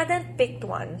 She hadn't picked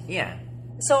one. Yeah.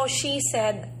 So she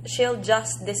said she'll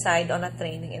just decide on a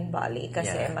training in Bali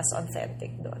kasi mas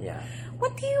authentic doon. Yeah.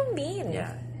 What do you mean?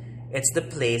 Yeah. it's the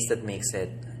place that makes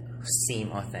it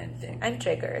seem authentic. I'm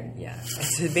triggered. Yeah.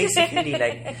 It's basically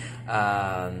like,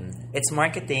 it's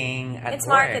marketing at work. It's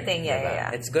marketing,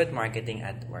 yeah. It's good marketing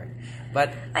at work.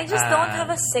 But I just don't have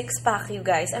a six-pack, you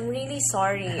guys. I'm really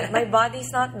sorry. My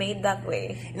body's not made that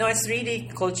way. No, it's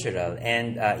really cultural.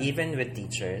 And even with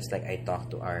teachers, like I talk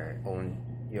to our own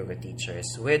yoga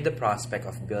teachers with the prospect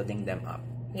of building them up.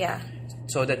 Yeah.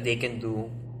 So that they can do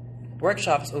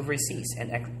workshops overseas.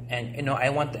 And you know, I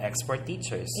want to export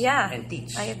teachers and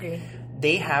teach. I agree.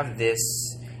 They have this,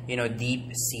 you know,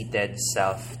 deep-seated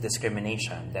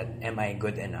self-discrimination that am I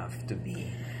good enough to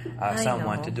be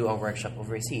someone to do a workshop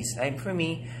overseas? For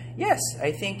me, yes,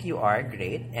 I think you are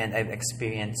great, and I've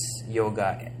experienced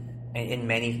yoga in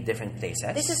many different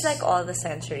places. This is like all the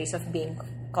centuries of being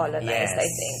colonized, I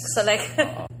think. So like...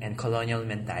 and colonial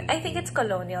mentality. I think it's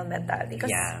colonial mentality.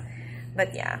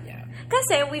 But yeah.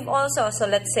 Kasi we've also, so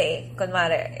let's say,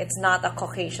 kunwari, it's not a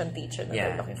Caucasian teacher that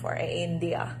we're looking for,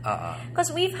 India.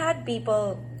 Because we've had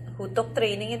people who took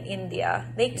training in India.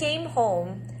 They came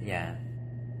home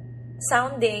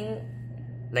sounding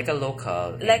like a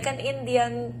local. Like an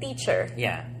Indian teacher.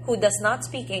 Yeah. Who does not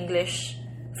speak English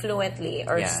fluently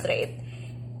or straight.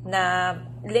 Na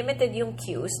limited yung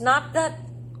cues. Not that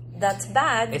that's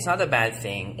bad. It's not a bad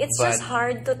thing. It's just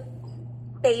hard to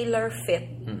tailor fit.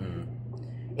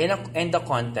 In the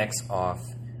context of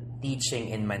teaching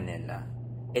in Manila,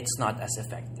 it's not as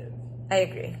effective. I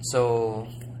agree. So,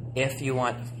 if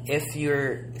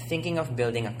you're thinking of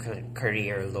building a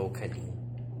career locally,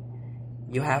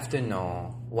 you have to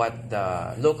know what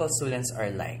the local students are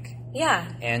like.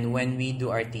 Yeah. And when we do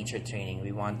our teacher training,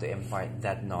 we want to impart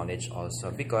that knowledge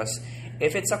also, because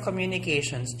if it's a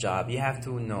communications job, you have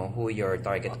to know who your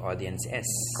target audience is.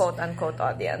 Quote unquote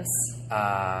audience.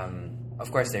 Of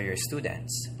course, they're your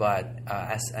students, but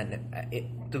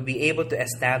to be able to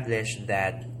establish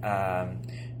that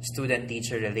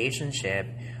student-teacher relationship,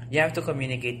 you have to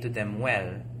communicate to them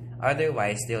well.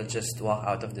 Otherwise, they'll just walk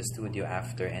out of the studio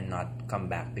after and not come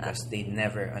back because they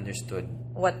never understood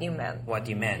what you meant.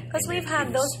 Because we've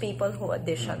had those people who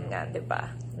audition nga, di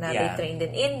ba? Na they trained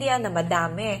in India, na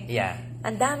madami. Yeah.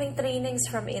 Ang daming trainings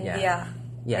from India.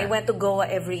 They went to Goa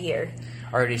every year.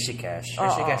 Or Rishikesh.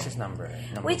 Rishikesh is number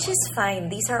Which one. is fine.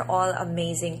 These are all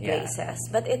amazing places.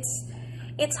 But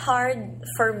it's hard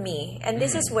for me. And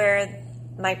this is where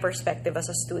my perspective as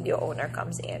a studio owner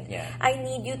comes in. Yeah. I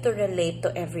need you to relate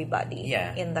to everybody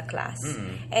in the class.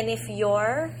 And if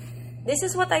this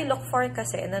is what I look for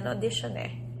kasi in an audition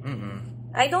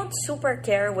I don't super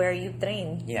care where you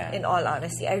train, in all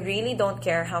honesty. I really don't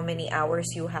care how many hours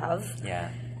you have.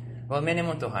 Yeah. Well,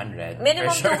 minimum 200.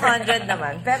 Minimum 200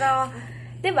 naman. Pero,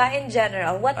 di ba, in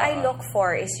general, what I look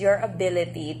for is your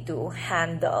ability to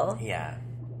handle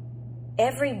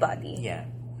everybody.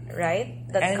 Yeah. Right?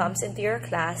 That comes into your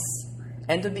class.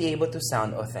 And to be able to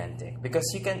sound authentic. Because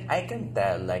I can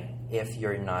tell, like, if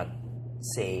you're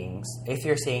saying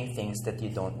things that you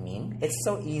don't mean. It's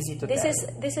so easy to tell.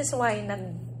 This is why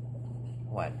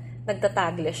What?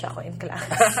 Nagtataglish ako in class.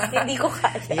 Hindi ko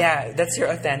kaya. Yeah, that's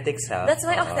your authentic self. That's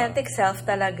my authentic self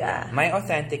talaga. My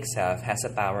authentic self has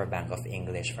a power bank of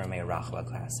English for my Rockwell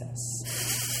classes.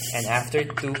 And after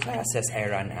 2 classes, I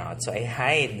run out. So I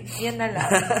hide. Yun na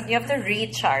lang. You have to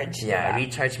recharge. Yeah,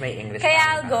 recharge my English.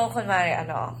 Kaya I'll go, kunwari,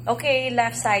 okay,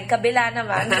 left side, kabila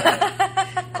naman.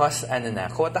 Cause,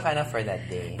 quota ka na for that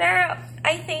day. Pero,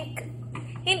 I think,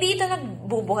 hindi ito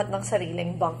nagbubuhat ng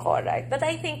sariling bangko, right? But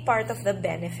I think part of the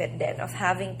benefit then of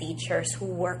having teachers who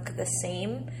work the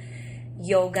same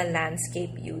yoga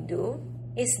landscape you do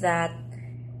is that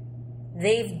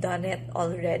they've done it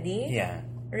already. Yeah.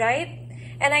 Right?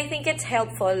 And I think it's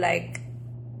helpful, like,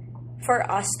 for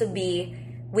us to be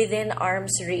within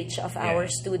arm's reach of our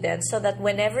students so that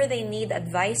whenever they need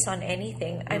advice on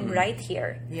anything, I'm right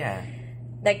here. Yeah.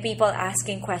 Like, people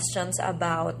asking questions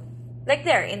about, like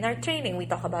there, in our training, we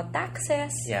talk about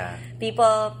taxes. Yeah.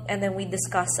 People, and then we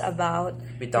discuss about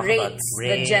rates,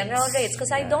 the general rates.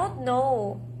 Because I don't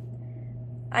know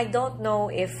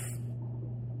if,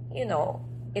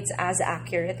 it's as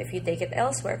accurate if you take it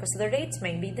elsewhere because the rates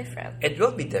may be different. It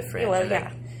will be different. Well,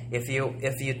 If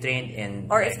you trained in...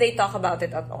 Or if they talk about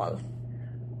it at all.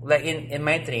 Like in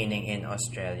my training in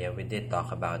Australia, we did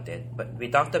talk about it. But we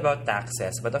talked about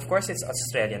taxes. But of course, it's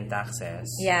Australian taxes.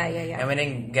 Yeah. And when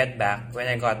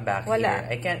I got back here,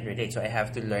 I can't relate. So I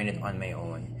have to learn it on my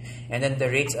own. And then the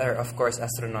rates are, of course,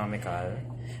 astronomical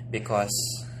because...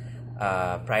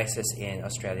 prices in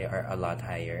Australia are a lot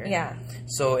higher. Yeah.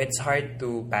 So it's hard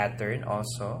to pattern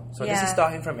also. So this is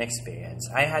talking from experience.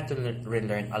 I had to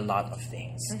relearn a lot of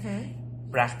things.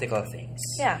 Practical things.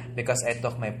 Yeah. Because I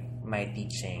took my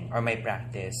teaching or my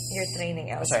practice. Your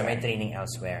training elsewhere. My training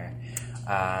elsewhere.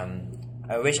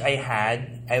 I wish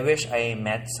I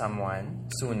met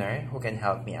someone sooner who can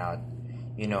help me out,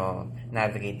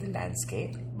 navigate the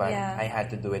landscape. But I had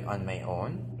to do it on my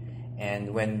own.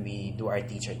 And when we do our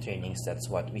teacher trainings, that's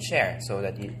what we share, so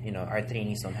that our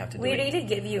trainees don't have to do it. We really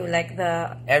give you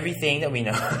everything that we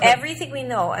know. Everything we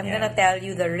know. I'm gonna tell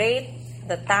you the rate,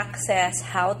 the taxes,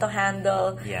 how to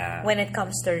handle when it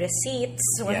comes to receipts,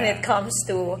 when it comes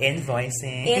to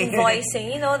invoicing,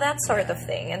 that sort of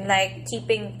thing, and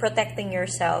protecting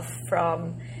yourself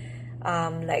from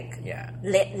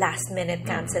last minute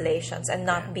cancellations and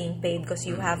not being paid because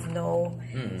you have no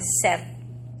set.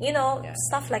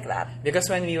 Stuff like that. Because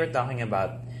when we were talking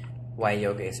about why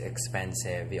yoga is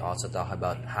expensive, we also talk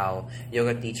about how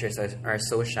yoga teachers are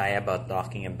so shy about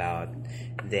talking about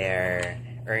their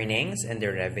earnings and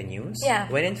their revenues. Yeah.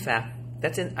 When in fact,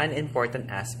 that's an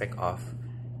unimportant aspect of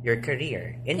your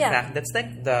career. In fact, that's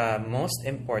the most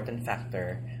important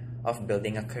factor of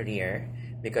building a career,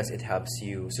 because it helps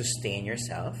you sustain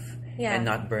yourself and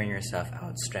not burn yourself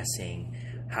out stressing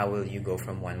how will you go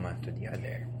from one month to the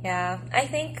other. Yeah, I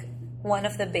think one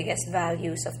of the biggest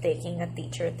values of taking a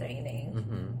teacher training,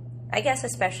 I guess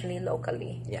especially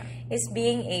locally, is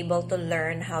being able to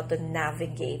learn how to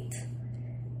navigate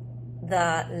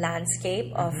the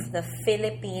landscape of the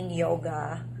Philippine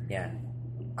yoga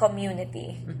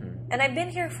community. And I've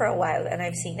been here for a while, and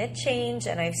I've seen it change,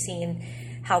 and I've seen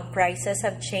how prices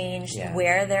have changed,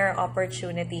 where there are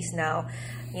opportunities now,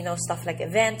 stuff like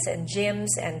events and gyms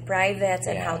and privates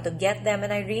and how to get them.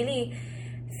 And I really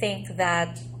think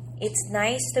that it's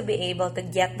nice to be able to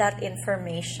get that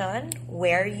information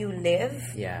where you live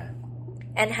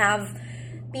and have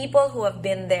people who have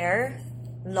been there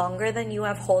longer than you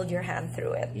have hold your hand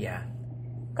through it. Yeah.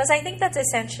 Because I think that's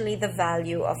essentially the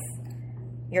value of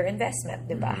your investment,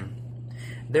 diba?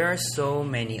 There are so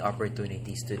many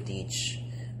opportunities to teach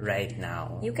right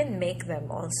now. You can make them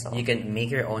also. You can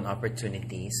make your own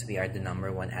opportunities. We are the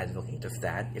number one advocate of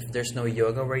that. If there's no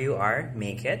yoga where you are,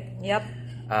 make it. Yep.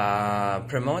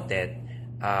 Promote it.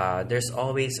 There's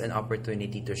always an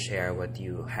opportunity to share what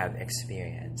you have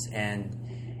experienced. And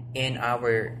in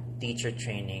our teacher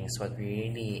trainings, what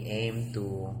we really aim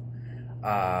to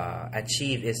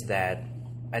achieve is that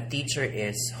a teacher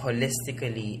is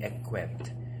holistically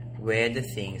equipped with the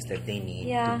things that they need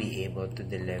to be able to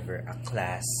deliver a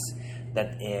class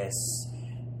that is,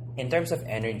 in terms of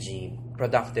energy,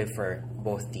 productive for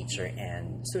both teacher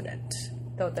and student.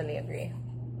 Totally agree.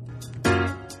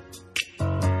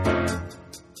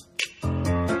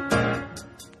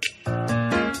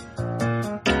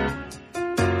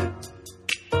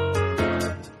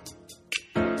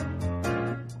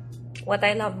 What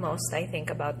I love most, I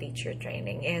think, about teacher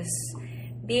training is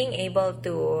being able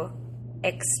to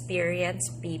experience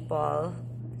people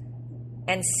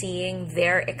and seeing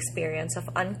their experience of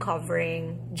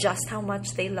uncovering just how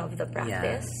much they love the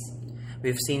practice.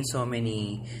 We've seen so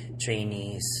many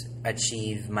trainees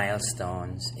achieve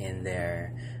milestones in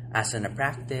their asana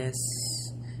practice.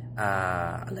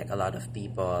 Like a lot of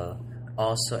people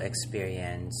also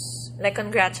experience... Like,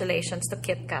 congratulations to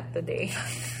Kit Kat today.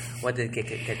 What did Kit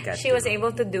Kat She was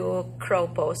able to do crow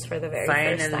pose for the very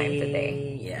first time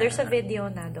today. Yeah. There's a video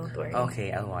na, don't worry.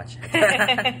 Okay, I'll watch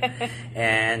it.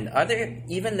 And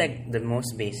even like the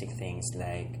most basic things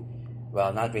like,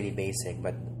 well, not really basic,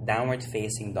 but downward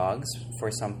facing dogs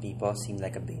for some people seem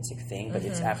like a basic thing, but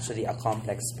it's actually a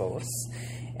complex pose.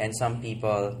 And some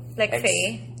people... Like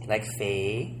Faye. Like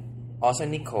Faye. Also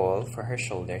Nicole for her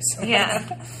shoulders. Yeah.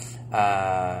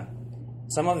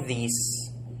 Some of these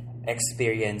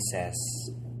experiences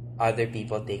other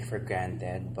people take for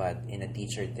granted, but in a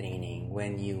teacher training,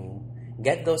 when you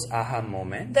get those aha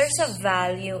moments, there's a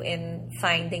value in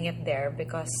finding it there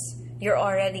because you're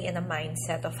already in a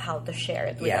mindset of how to share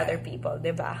it with other people,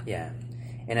 diba? Yeah.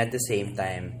 And at the same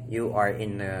time, you are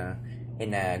in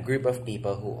a group of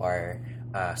people who are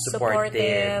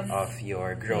supportive of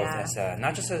your growth as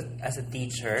not just as a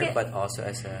teacher, but also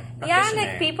as a practitioner. Yeah,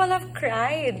 like people have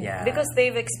cried because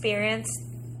they've experienced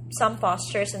some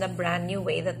postures in a brand new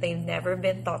way that they've never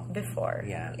been taught before.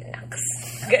 Yeah.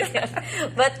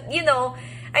 But,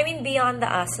 I mean, beyond the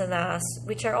asanas,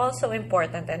 which are also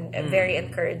important and very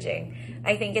encouraging,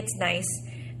 I think it's nice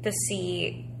to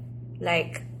see,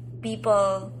 like,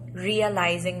 people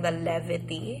realizing the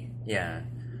levity. Yeah.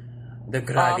 The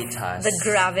gravitas. The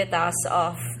gravitas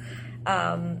of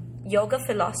yoga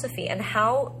philosophy and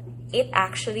how it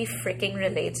actually freaking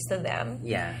relates to them.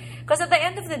 Yeah. Because at the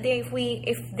end of the day,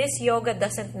 if this yoga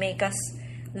doesn't make us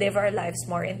live our lives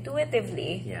more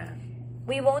intuitively,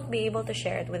 we won't be able to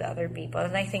share it with other people.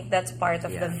 And I think that's part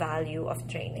of the value of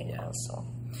training also.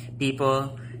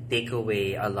 People take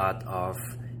away a lot of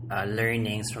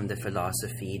learnings from the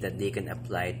philosophy that they can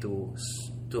apply to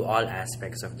all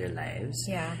aspects of their lives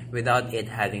without it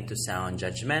having to sound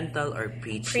judgmental or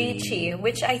preachy.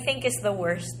 Which I think is the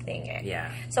worst thing.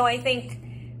 Yeah. So I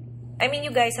mean,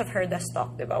 you guys have heard us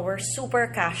talk, diba? We're super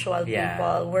casual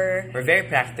people. We're very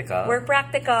practical. We're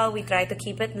practical. We try to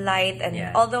keep it light,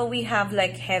 and although we have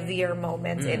like heavier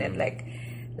moments in it, like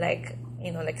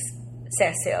you know, like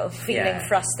Cecil feeling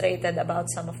frustrated about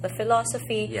some of the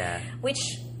philosophy, which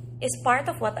is part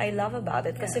of what I love about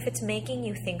it. Because if it's making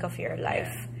you think of your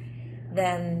life,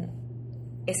 then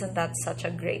isn't that such a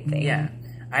great thing? Yeah.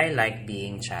 I like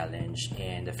being challenged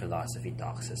in the philosophy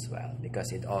talks as well,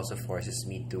 because it also forces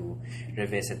me to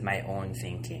revisit my own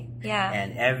thinking. Yeah.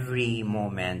 And every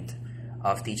moment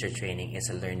of teacher training is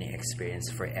a learning experience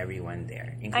for everyone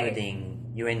there,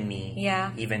 including you and me,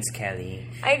 even Skelly.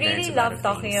 I really love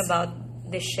talking about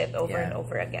this shit over and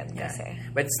over again. Kasi.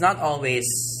 But it's not always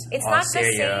not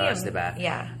serious, the same. Diba?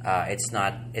 Yeah.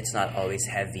 It's not always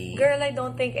heavy. Girl, I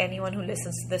don't think anyone who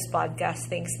listens to this podcast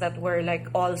thinks that we're like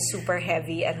all super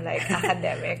heavy and like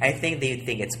academic. I think they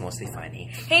think it's mostly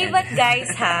funny. Hey, but guys,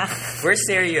 we're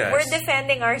serious. We're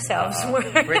defending ourselves.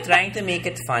 We're trying to make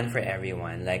it fun for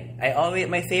everyone. Like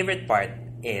my favorite part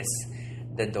is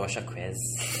the dosha quiz,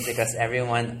 because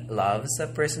everyone loves a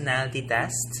personality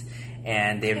test.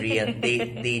 And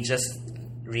they just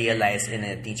realize in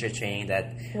a teacher training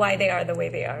that why they are the way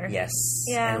they are. Yes.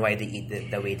 Yeah. And why they eat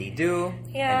the way they do.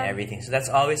 Yeah. And everything. So that's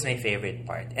always my favorite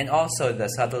part. And also the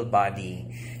subtle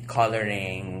body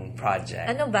coloring project.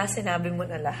 Ano ba? Sinabi mo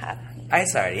na lahat. Ay,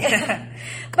 sorry.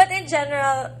 But in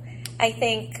general, I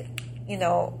think, you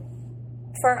know,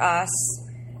 for us,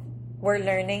 we're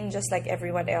learning just like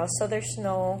everyone else. So there's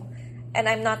no... And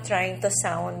I'm not trying to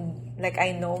sound like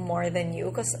I know more than you,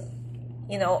 because...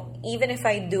 You know, even if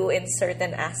I do in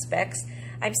certain aspects,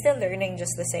 I'm still learning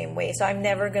just the same way. So I'm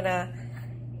never gonna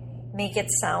make it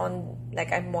sound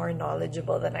like I'm more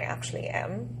knowledgeable than I actually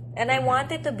am. And I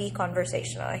want it to be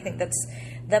conversational. I think that's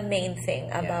the main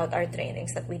thing about our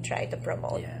trainings that we try to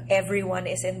promote. Yeah. Everyone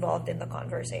is involved in the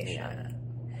conversation. Yeah.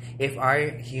 If our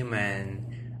human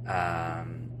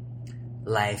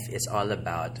life is all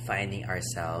about finding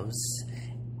ourselves,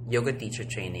 yoga teacher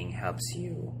training helps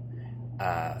you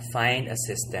find a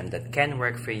system that can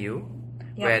work for you,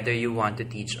 whether you want to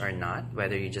teach or not,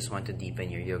 whether you just want to deepen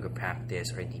your yoga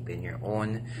practice or deepen your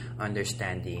own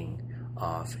understanding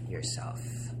of yourself.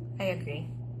 I agree.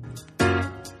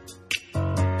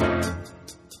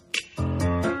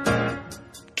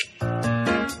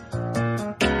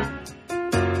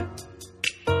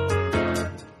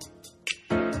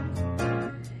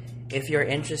 If you're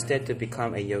interested to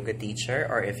become a yoga teacher,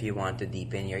 or if you want to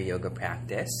deepen your yoga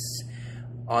practice,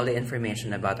 all the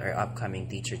information about our upcoming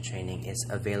teacher training is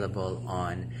available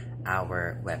on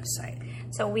our website.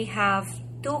 So we have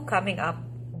 2 coming up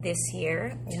this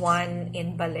year. One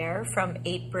in Baler from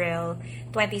April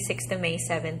 26 to May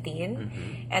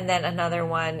 17. And then another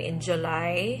one in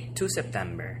July to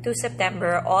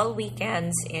September. All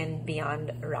weekends in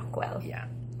Beyond Rockwell. Yeah.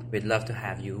 We'd love to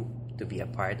have you to be a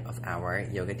part of our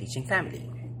yoga teaching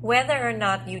family. Whether or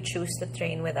not you choose to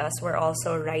train with us, we're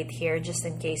also right here just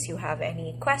in case you have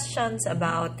any questions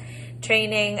about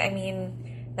training. I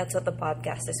mean, that's what the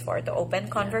podcast is for, to open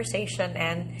conversation.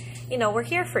 And, you know, we're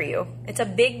here for you. It's a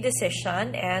big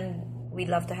decision, and we'd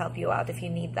love to help you out if you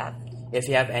need that. If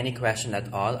you have any question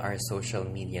at all, our social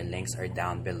media links are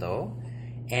down below.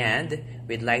 And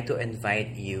we'd like to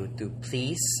invite you to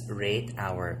please rate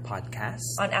our podcast.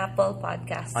 On Apple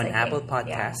Podcasts.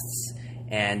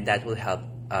 And that will help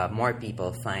more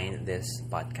people find this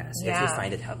podcast if you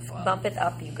find it helpful. Bump it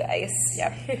up, you guys.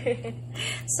 Yep.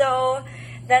 So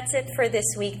that's it for this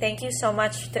week. Thank you so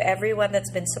much to everyone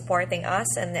that's been supporting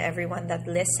us and everyone that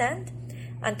listened.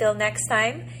 Until next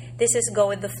time, this is Go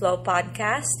With The Flow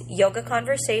podcast, Yoga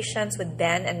Conversations with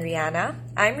Ben and Rihanna.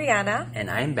 I'm Rihanna. And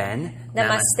I'm Ben.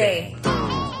 Namaste.